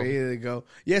 2 of them, ready to go.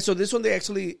 Yeah. So this one they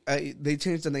actually they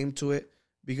changed the name to it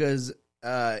because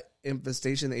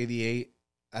Infestation 88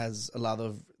 has a lot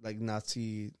of like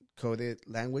Nazi coded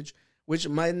language, which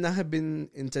might not have been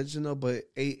intentional, but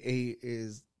AA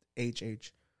is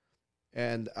HH,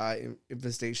 and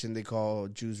Infestation they call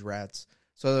Jews rats.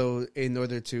 So in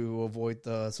order to avoid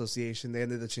the association, they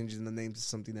ended up changing the name to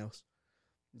something else.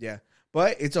 Yeah,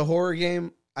 but it's a horror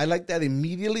game. I like that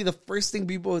immediately. The first thing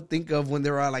people would think of when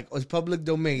they're like, "Oh, it's public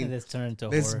domain. Let's turn into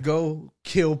Let's horror. go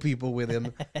kill people with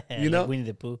him." You know, like Winnie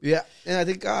the Pooh. Yeah, and I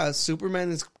think Superman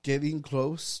is getting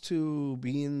close to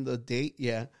being the date.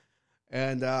 Yeah,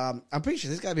 and I'm pretty sure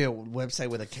there's got to be a website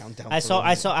with a countdown. I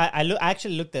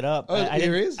actually looked it up. Oh,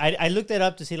 there is? I looked it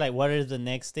up to see like what is the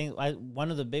next thing. One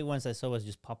of the big ones I saw was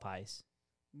just Popeyes.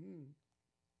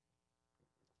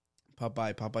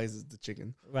 Popeyes is the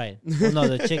chicken, right? Well, no,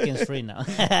 the chicken's free now.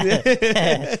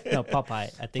 No, Popeye.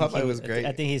 I think Popeye was great.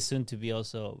 I think he's soon to be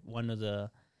also one of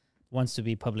the wants to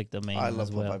be public domain. I love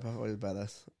as well. Popeye. Popeye is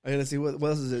badass. I gotta see what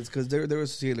else is it, because there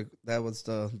was that was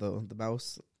the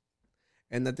mouse,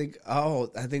 and I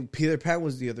think Peter Pan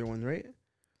was the other one, right?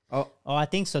 Oh, I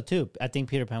think so too. I think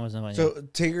Peter Pan was the one. So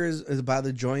Tigger is about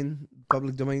to join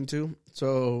public domain too.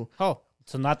 So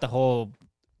so not the whole.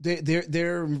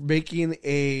 They're making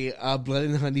a Blood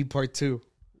and Honey Part 2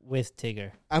 with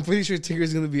Tigger. I'm pretty sure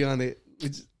Tigger's gonna be on it.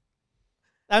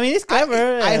 I mean, it's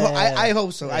clever. I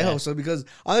hope so. Yeah. I hope so, because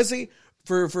honestly,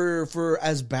 for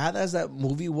as bad as that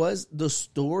movie was, the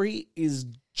story is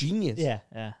genius. Yeah.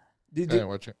 I didn't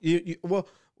watch it. Well,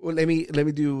 let me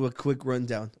do a quick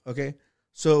rundown. Okay,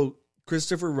 so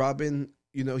Christopher Robin,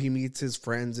 you know, he meets his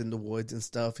friends in the woods and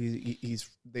stuff.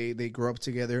 They grow up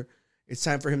together. It's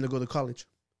time for him to go to college.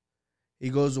 He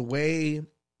goes away,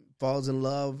 falls in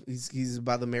love. He's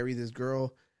about to marry this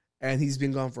girl, and he's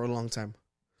been gone for a long time.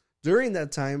 During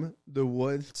that time, the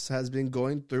woods has been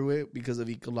going through it because of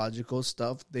ecological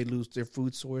stuff. They lose their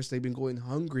food source. They've been going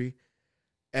hungry,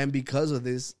 and because of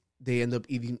this, they end up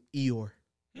eating Eeyore.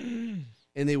 And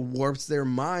it warps their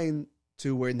mind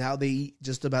to where now they eat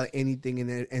just about anything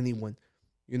and anyone.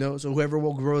 You know, so whoever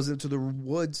grows into the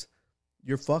woods,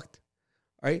 you're fucked.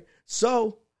 All right?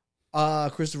 So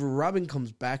Christopher Robin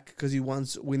comes back because he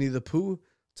wants Winnie the Pooh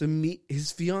to meet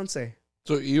his fiance.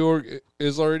 So Eeyore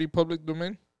is already public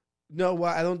domain? No,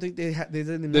 well, I don't think they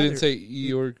didn't. They didn't say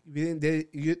Eeyore.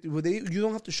 You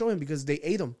don't have to show him because they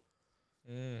ate him.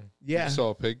 Yeah, You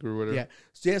saw a pig or whatever.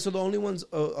 Yeah. So the only ones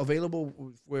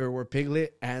available were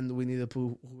Piglet and Winnie the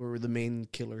Pooh, who were the main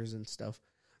killers and stuff.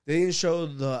 They didn't show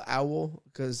the owl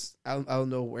because I don't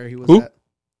know where he was at.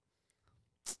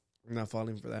 I'm not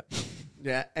falling for that.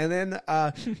 Yeah, and then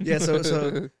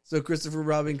so Christopher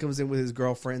Robin comes in with his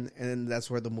girlfriend, and then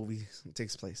that's where the movie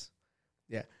takes place.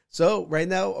 Yeah. So right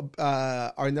now,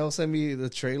 Arnell sent me the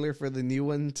trailer for the new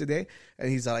one today, and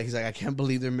he's like, I can't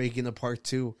believe they're making a part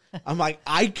 2. I'm like,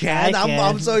 I can.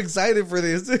 I'm so excited for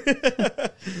this.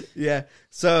 Yeah.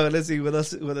 So let's see what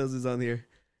else is on here.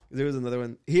 There was another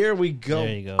one. Here we go.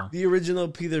 There you go. The original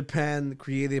Peter Pan,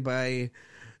 created by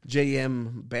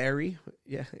J.M. Barrie,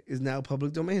 is now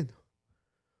public domain.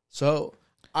 So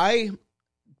I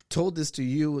told this to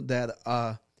you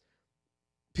that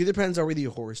Peter Pan's already a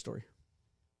horror story.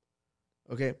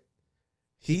 Okay,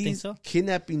 he's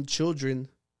kidnapping children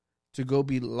to go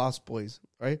be lost boys,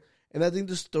 right? And I think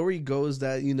the story goes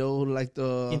that like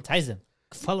entice them,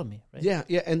 follow me, right? Yeah,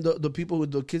 and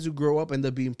the kids who grow up end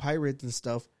up being pirates and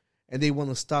stuff, and they want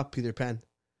to stop Peter Pan.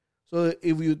 So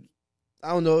I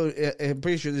don't know, I'm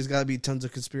pretty sure there's got to be tons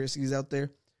of conspiracies out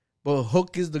there, but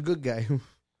Hook is the good guy.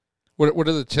 What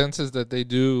are the chances that they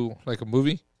do like a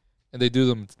movie, and they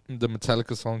do the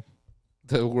Metallica song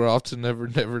that we're off to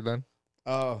Neverland?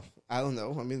 Oh, I don't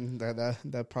know. I mean,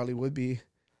 that probably would be.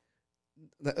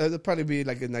 That'd probably be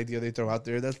like an idea they throw out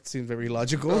there. That seems very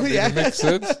logical. It makes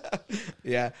sense.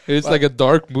 Yeah, it's like a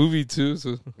dark movie too.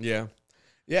 So yeah.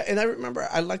 And I remember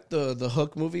I liked the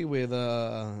Hook movie with what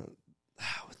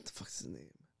the fuck's his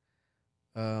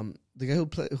name? The guy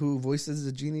who voices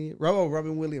the genie,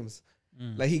 Robin Williams.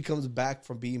 Like he comes back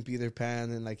from being Peter Pan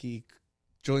and like he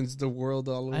joins the world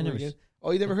all over again. Oh,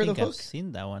 you never heard of Hook? I've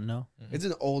seen that one. No, it's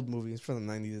an old movie. It's from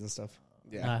the 90s and stuff.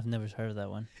 Yeah, no, I've never heard of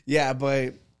that one. Yeah,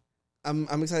 but I'm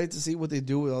excited to see what they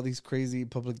do with all these crazy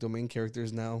public domain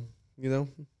characters now.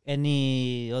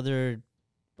 Any other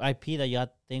IP that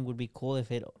y'all think would be cool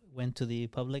if it went to the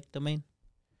public domain?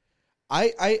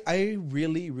 I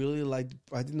really liked.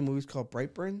 I think the movie's called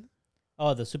Brightburn.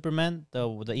 Oh, the Superman,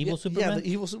 the evil Superman. Yeah, the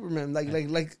evil Superman.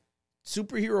 Like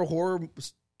superhero horror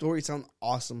stories sound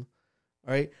awesome.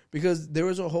 Right, because there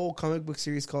was a whole comic book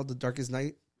series called The Darkest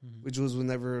Night, which was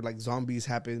whenever like zombies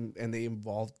happened and they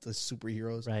involved the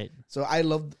superheroes. Right. So I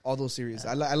loved all those series.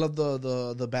 I love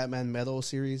the Batman Metal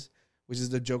series, which is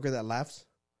the Joker that laughs.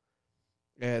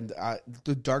 And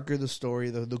the darker the story,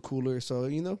 the cooler. So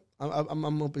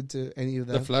I'm open to any of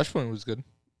that. The Flashpoint was good.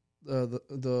 The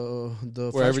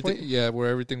where Flashpoint? where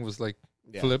everything was like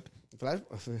flip.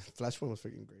 Flashpoint was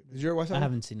freaking great. Did you ever watch that? I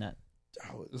haven't seen that.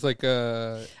 It's like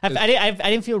I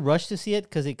didn't feel rushed to see it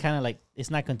because it kind of like it's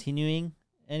not continuing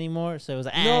anymore. So it was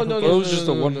like it was just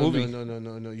a one movie.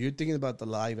 No. You're thinking about the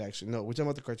live action. No, we're talking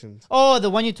about the cartoons. Oh, the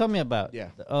one you told me about. Yeah.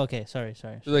 Okay, sorry.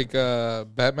 It's like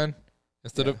Batman.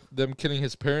 Instead of them killing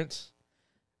his parents,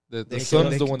 the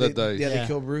son's the one that dies. Yeah, they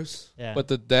kill Bruce. Yeah. But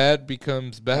the dad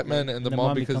becomes Batman and the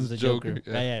mom becomes the Joker.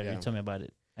 Yeah, you told me about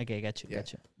it. Okay, got you.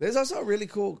 There's also a really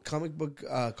cool comic book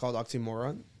called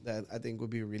Oxymoron that I think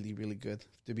would be really, really good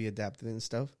to be adapted and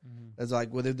stuff. That's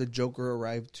like, what if the Joker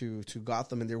arrived to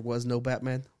Gotham and there was no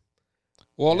Batman?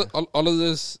 Well, all of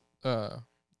this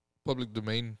public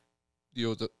domain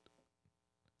deals,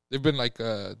 they've been like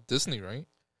Disney, right?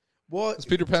 Well,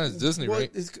 Peter Pan is Disney,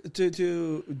 right?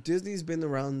 To Disney's been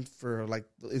around for like,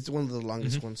 it's one of the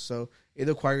longest ones. So it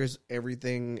acquires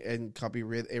everything and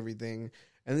copyright everything.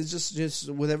 And it's just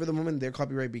whatever the moment their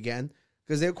copyright began,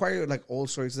 because they acquired like old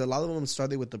stories. A lot of them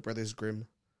started with the Brothers Grimm,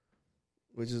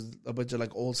 which is a bunch of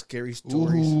like old scary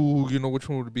stories. Ooh, you know which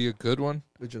one would be a good one?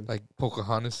 Which one? Like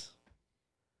Pocahontas.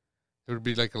 It would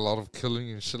be like a lot of killing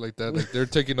and shit like that. Like they're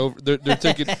taking over. They're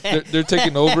taking over. They're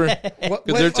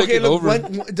taking over.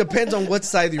 It depends on what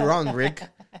side you're on, Rick.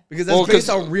 Because that's based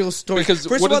on real stories. Because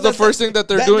what is the first thing that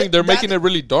they're doing? They're making it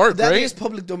really dark, right? That is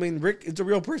public domain, Rick. It's a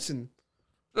real person.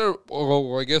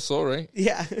 Well, I guess so, right?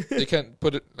 Yeah. They can't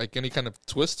put it like any kind of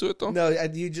twist to it, though. No, I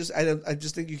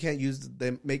just think you can't use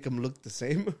them, make them look the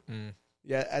same.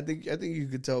 Yeah, I think you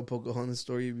could tell Pocahontas'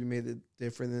 story if you made it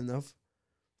different enough,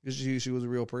 because she was a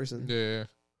real person. Yeah.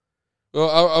 Well,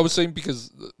 I was saying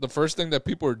because the first thing that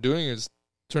people are doing is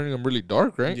turning them really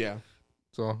dark, right? Yeah.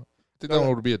 So I think that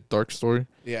one would be a dark story.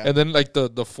 Yeah. And then like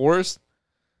the forest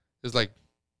is like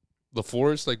the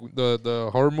forest, like the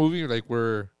horror movie, like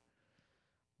where.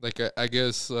 Like, I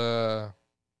guess, like,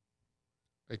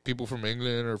 people from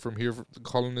England or from here, the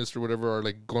colonists or whatever, are,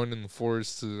 like, going in the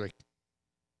forest to, like,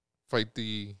 fight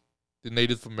the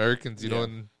Native Americans, you know?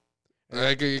 And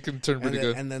It can turn pretty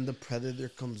good. And then the Predator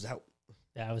comes out.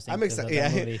 Yeah, I was I'm thinking excited. about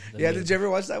that Yeah, movie, yeah. movie. Did you ever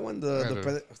watch that one? The don't.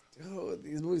 Predator. Oh,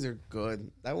 these movies are good.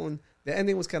 That one, the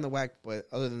ending was kind of whack, but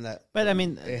other than that, But I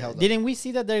mean, they held up. didn't we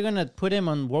see that they're gonna put him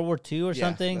on World War II or Yeah,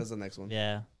 something? that's the next one.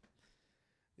 Yeah,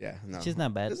 Yeah, no, which is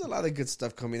not bad. There's a lot of good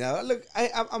stuff coming out. Look,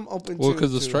 I'm open. Well, to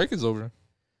because the to- strike is over.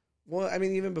 Well, I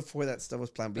mean, even before that stuff was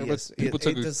planned, but Yeah, yes, but people it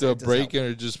took does- a it does break help.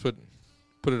 and just put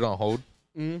it on hold.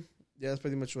 Mhm. Yeah, that's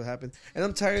pretty much what happened. And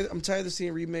I'm tired of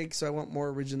seeing remakes, so I want more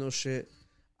original shit.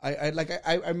 I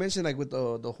mentioned like with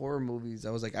the horror movies,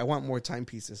 I was like, I want more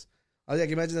timepieces. I was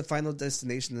like, imagine the Final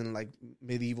Destination in like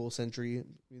medieval century.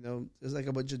 You know, there's like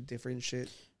a bunch of different shit.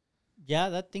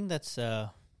 Yeah, I think that's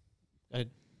a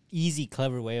easy,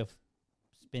 clever way of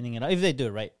spinning it out if they do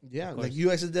it right. Yeah, Of like course.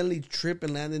 you accidentally trip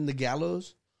and land in the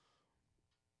gallows.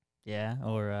 Yeah,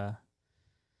 or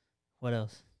what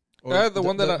else? Or Yeah, the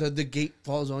one that the gate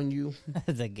falls on you.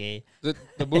 The gay. The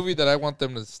movie that I want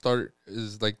them to start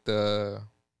is like the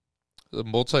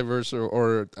multiverse,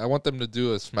 or I want them to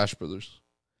do a Smash Brothers.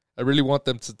 I really want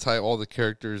them to tie all the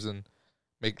characters and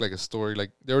make like a story.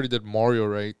 Like they already did Mario,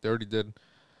 right? They already did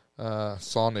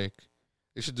Sonic.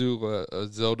 They should do a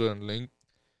Zelda and Link.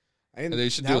 And they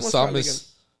should do a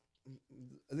Samus.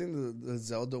 I think the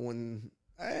Zelda one.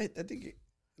 I think.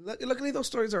 Luckily, those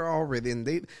stories are all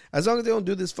written. As long as they don't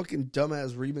do this fucking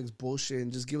dumbass remix bullshit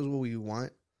and just give us what we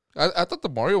want. I thought the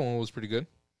Mario one was pretty good.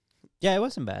 Yeah, it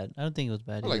wasn't bad. I don't think it was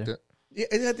bad. I liked either. it. Yeah,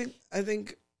 and I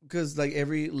think because like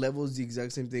every level is the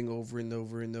exact same thing over and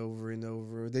over and over and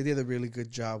over. They did a really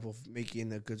good job of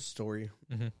making a good story.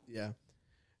 Mm-hmm.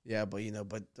 Yeah, but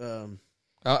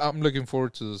I'm looking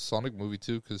forward to the Sonic movie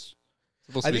too because it's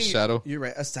supposed to be Shadow You're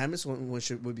right. A Samus one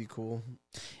would be cool.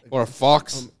 or a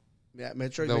Fox. Yeah,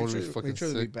 Metroid. That would Metroid, be fucking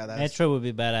Metroid would sick. be badass. Metro would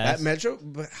be badass. Metro,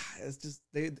 but it's just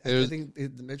I think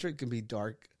the Metroid can be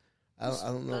dark. I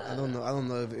don't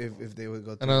know if they would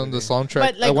go. And on the through soundtrack,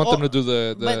 But, like, I want them all- to do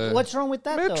the. But what's wrong with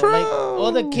that though? Metro! Like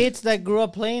all the kids that grew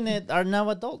up playing it are now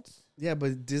adults. Yeah,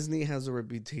 but Disney has a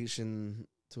reputation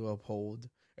to uphold,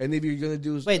 and if you're gonna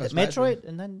do Wait, a Smash Metroid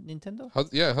and then Nintendo?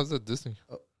 how's that Disney?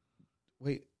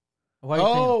 wait. Why are you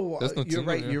saying Oh, That's you're Nintendo,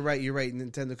 right. yeah. You're right.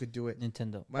 Nintendo could do it.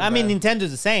 Nintendo? My I mean, bad.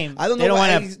 Nintendo's the same. I don't know. They don't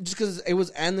why want to. just because it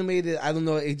was animated. I don't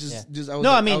know. It just Yeah. just. I was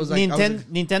No, like, I mean, was like-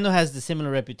 Nintendo has the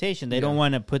similar reputation. They don't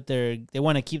want to put their. They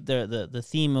want to keep the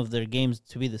theme of their games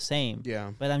to be the same.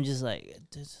 Yeah, But I'm just like,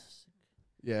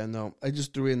 yeah. No, I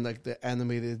just threw in like the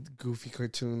animated goofy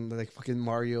cartoon, like fucking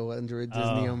Mario under a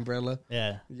Disney Oh. umbrella.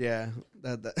 yeah. Yeah,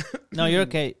 that. No, you're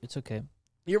okay. It's okay.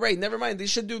 You're right. Never mind. They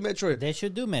should do Metroid. They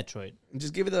should do Metroid. And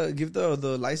just give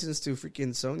the license to freaking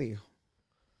Sony.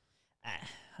 I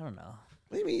don't know.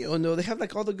 What do you mean? Oh no, they have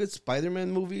like all the good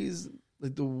Spider-Man movies,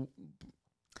 like the.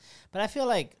 But I feel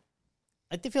like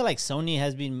Sony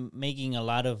has been making a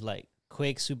lot of like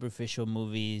quick, superficial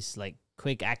movies, like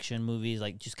quick action movies,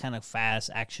 like just kind of fast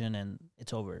action, and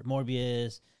it's over.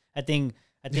 Morbius. I think.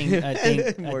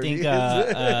 Morbius.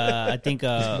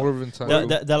 More of in time.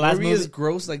 The last Morbius movie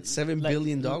grossed like $7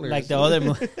 billion. like the other,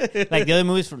 like the other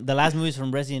movies from the last movies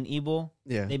from Resident Evil.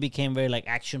 Yeah. They became very like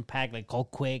action packed, like all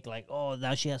quick, like oh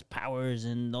now she has powers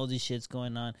and all these shits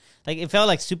going on. Like it felt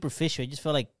like superficial. It just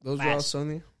felt like Those fast. were all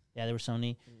Sony. Yeah, they were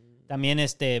Sony.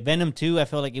 También Venom 2, I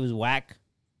felt like it was whack.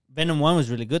 Venom 1 was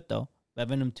really good though, but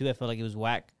Venom 2 I felt like it was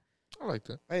whack. I liked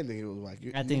it. I didn't think it was whack.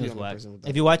 I think it was whack.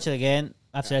 If you watch it again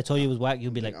after I told you it was whack,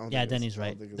 you'll be like, I don't yeah, think Denny's it's- I don't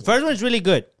right. think The it's first one's really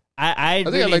good. I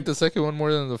think I liked the second one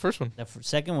more than the first one. The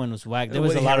second one was whack. There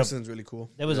Woody was a lot of Harrelson's really cool.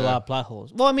 There was a Yeah. lot of plot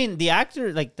holes. Well, I mean, the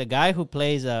actor, like the guy who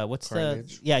plays,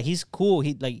 Carnage. he's cool.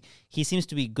 He seems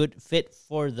to be good fit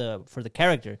for the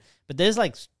character. But there's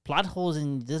like plot holes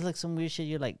and there's like some weird shit.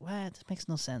 You're like, what? This makes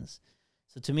no sense.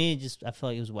 So to me, I felt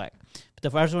like it was whack. But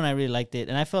the first one, I really liked it,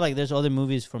 and I feel like there's other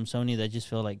movies from Sony that just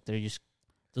feel like they're just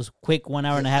those quick 1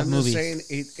 hour and a half I'm movies. just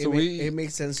saying So it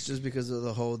makes sense just because of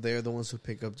the whole. They're the ones who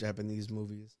pick up Japanese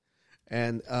movies,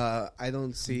 and I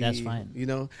don't see. That's fine. You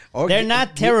know, or They're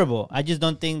not terrible. I just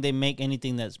don't think they make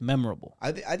anything that's memorable.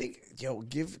 I think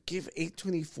give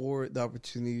A24 the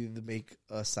opportunity to make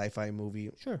a sci-fi movie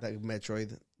Sure. like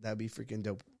Metroid. That'd be freaking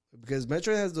dope because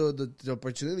Metroid has the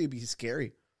opportunity to be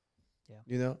scary. Yeah.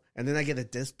 You know, and then I get a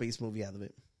Dead Space movie out of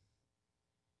it.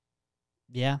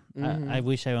 Yeah, Mhm. I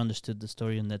wish I understood the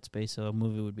story in that space. So a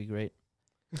movie would be great.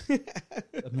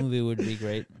 A movie would be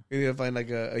great. We need to find like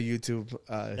a YouTube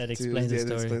That explains the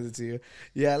story. explains it to you.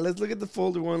 Yeah, let's look at the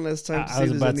folder one last time to I see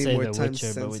was if about there's to any say more The time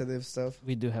Witcher, but we- sensitive stuff.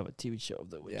 We do have a TV show of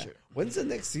The Yeah. Witcher. When's the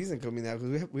next season coming out?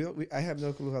 Because I have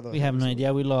no clue how the We have no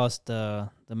idea. We lost the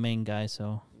main guy,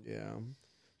 so Yeah.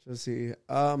 Let's see.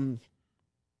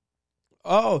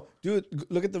 Oh, dude,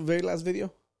 look at the very last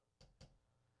video.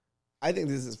 I think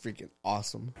this is freaking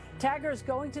awesome. Taggers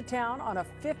going to town on a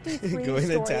 53-story Going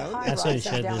to town? high-rise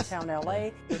in downtown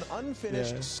L.A. An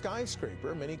unfinished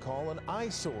skyscraper many call an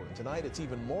eyesore. Tonight it's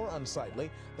even more unsightly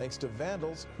thanks to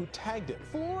vandals who tagged it.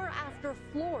 Floor after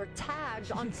floor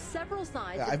tagged on several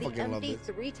sides I of the fucking love empty this.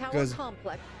 three-tower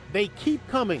complex. They keep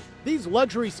coming. These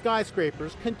luxury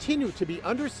skyscrapers continue to be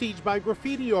under siege by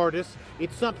graffiti artists.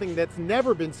 It's something that's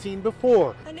never been seen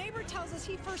before. A neighbor tells us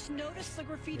he first noticed the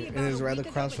graffiti And it's right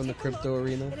across from the crypto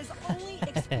arena. It has only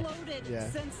exploded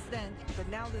since then. But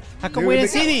now the How come we didn't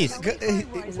see these?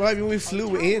 Well, I mean, we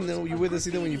flew in. You would have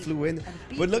seen them when you flew in.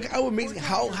 But look how amazing,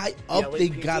 how high up they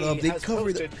got up. They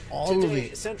covered all of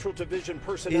it. Central Division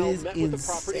personnel met with the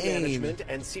property insane. management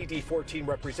and CD14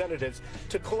 representatives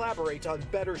to collaborate on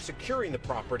better securing the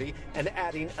property and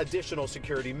adding additional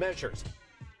security measures.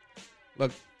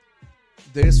 Look,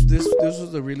 this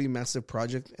was a really massive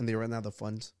project, and they ran out of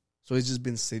funds, so it's just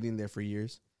been sitting there for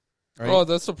years. Right? Oh,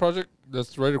 that's the project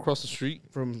that's right across the street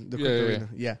from the crypto arena.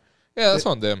 Yeah, that's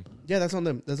on them. Yeah, that's on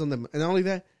them. That's on them. And not only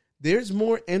that, there's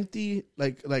more empty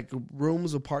like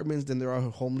rooms, apartments than there are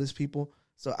homeless people.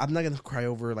 So I'm not gonna cry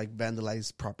over like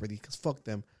vandalized property because fuck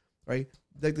them, right?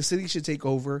 Like the city should take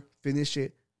over, finish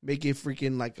it, make it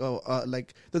freaking like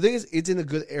like the thing is it's in a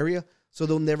good area, so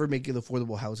they'll never make it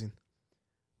affordable housing.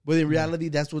 But in reality,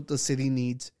 that's what the city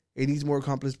needs. It needs more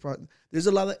complex. There's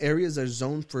a lot of areas that are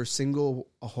zoned for single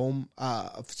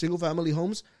family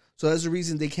homes, so that's the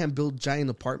reason they can't build giant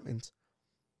apartments.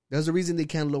 That's the reason they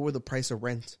can't lower the price of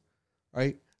rent,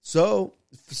 right? So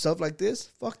stuff like this,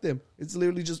 fuck them. It's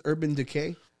literally just urban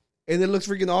decay, and it looks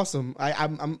freaking awesome.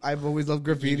 I've always loved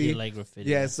graffiti. You like graffiti?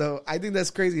 Yeah, so I think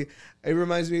that's crazy. It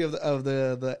reminds me of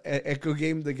the Echo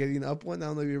game, the Getting Up one. I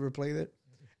don't know if you ever played it.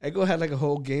 Echo had like a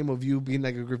whole game of you being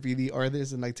like a graffiti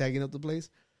artist and like tagging up the place.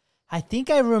 I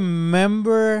think I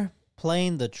remember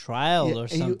playing the trial or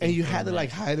something. And you had to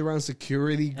like hide around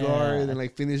security guard and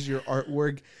like finish your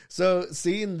artwork. So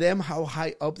seeing them, how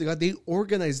high up they got, they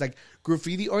organized like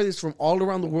graffiti artists from all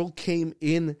around the world came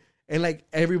in and like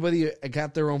everybody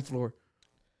got their own floor.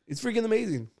 It's freaking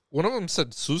amazing. One of them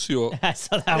said Sucio. I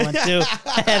saw that one too.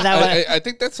 I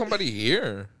think that's somebody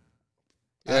here.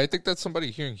 Yeah, I think that's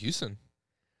somebody here in Houston.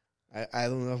 I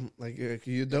don't know. Like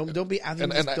you don't be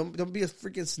don't be a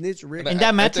freaking snitch, Rick. And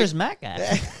that mattress Mack guy.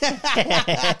 That's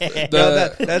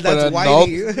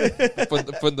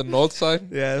Whitey. From the north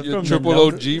side. Yeah, from triple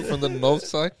OG from the north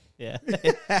side. Yeah.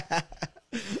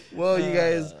 Well, you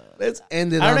guys, let's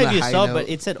end it. I don't on know if you saw, note. but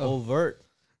it said overt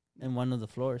in one of the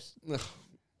floors.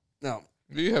 No,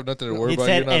 you have nothing to worry about.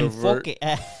 Said You're not overt.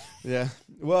 Yeah.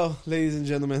 Well, ladies and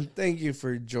gentlemen, thank you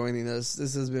for joining us.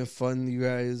 This has been fun, you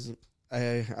guys.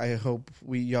 I hope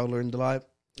y'all learned a lot.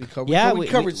 We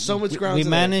covered so much ground. We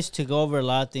managed to go over a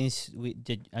lot of things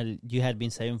you had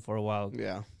been saving for a while.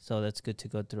 Yeah, so that's good to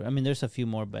go through. I mean, there's a few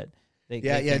more, but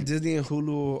Disney and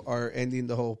Hulu are ending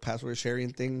the whole password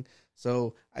sharing thing.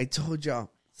 So I told y'all,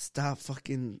 stop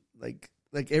fucking like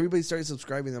everybody started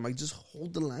subscribing. I'm like, just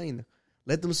hold the line,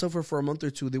 let them suffer for a month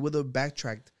or two. They would have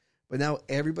backtracked, but now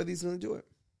everybody's gonna do it.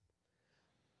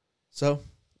 So,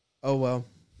 oh well.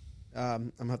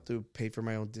 I'm gonna have to pay for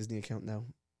my own Disney account now,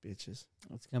 bitches.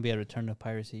 It's gonna be a return to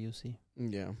piracy, you see.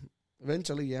 Yeah,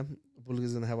 eventually, yeah.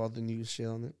 Hulu's gonna have all the news shit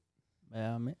on it.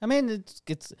 Yeah, I mean,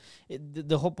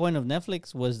 the whole point of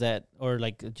Netflix was that, or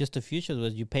like just a few shows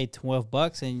was you pay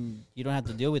 $12 and you don't have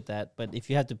to deal with that. But if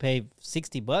you have to pay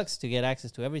 $60 to get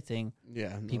access to everything,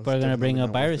 people are gonna bring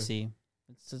up piracy.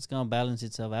 It's gonna balance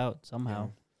itself out somehow.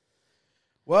 Yeah.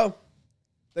 Well.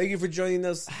 Thank you for joining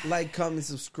us. Like, comment,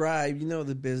 subscribe. You know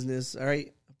the business. All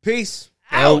right. Peace.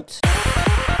 Out.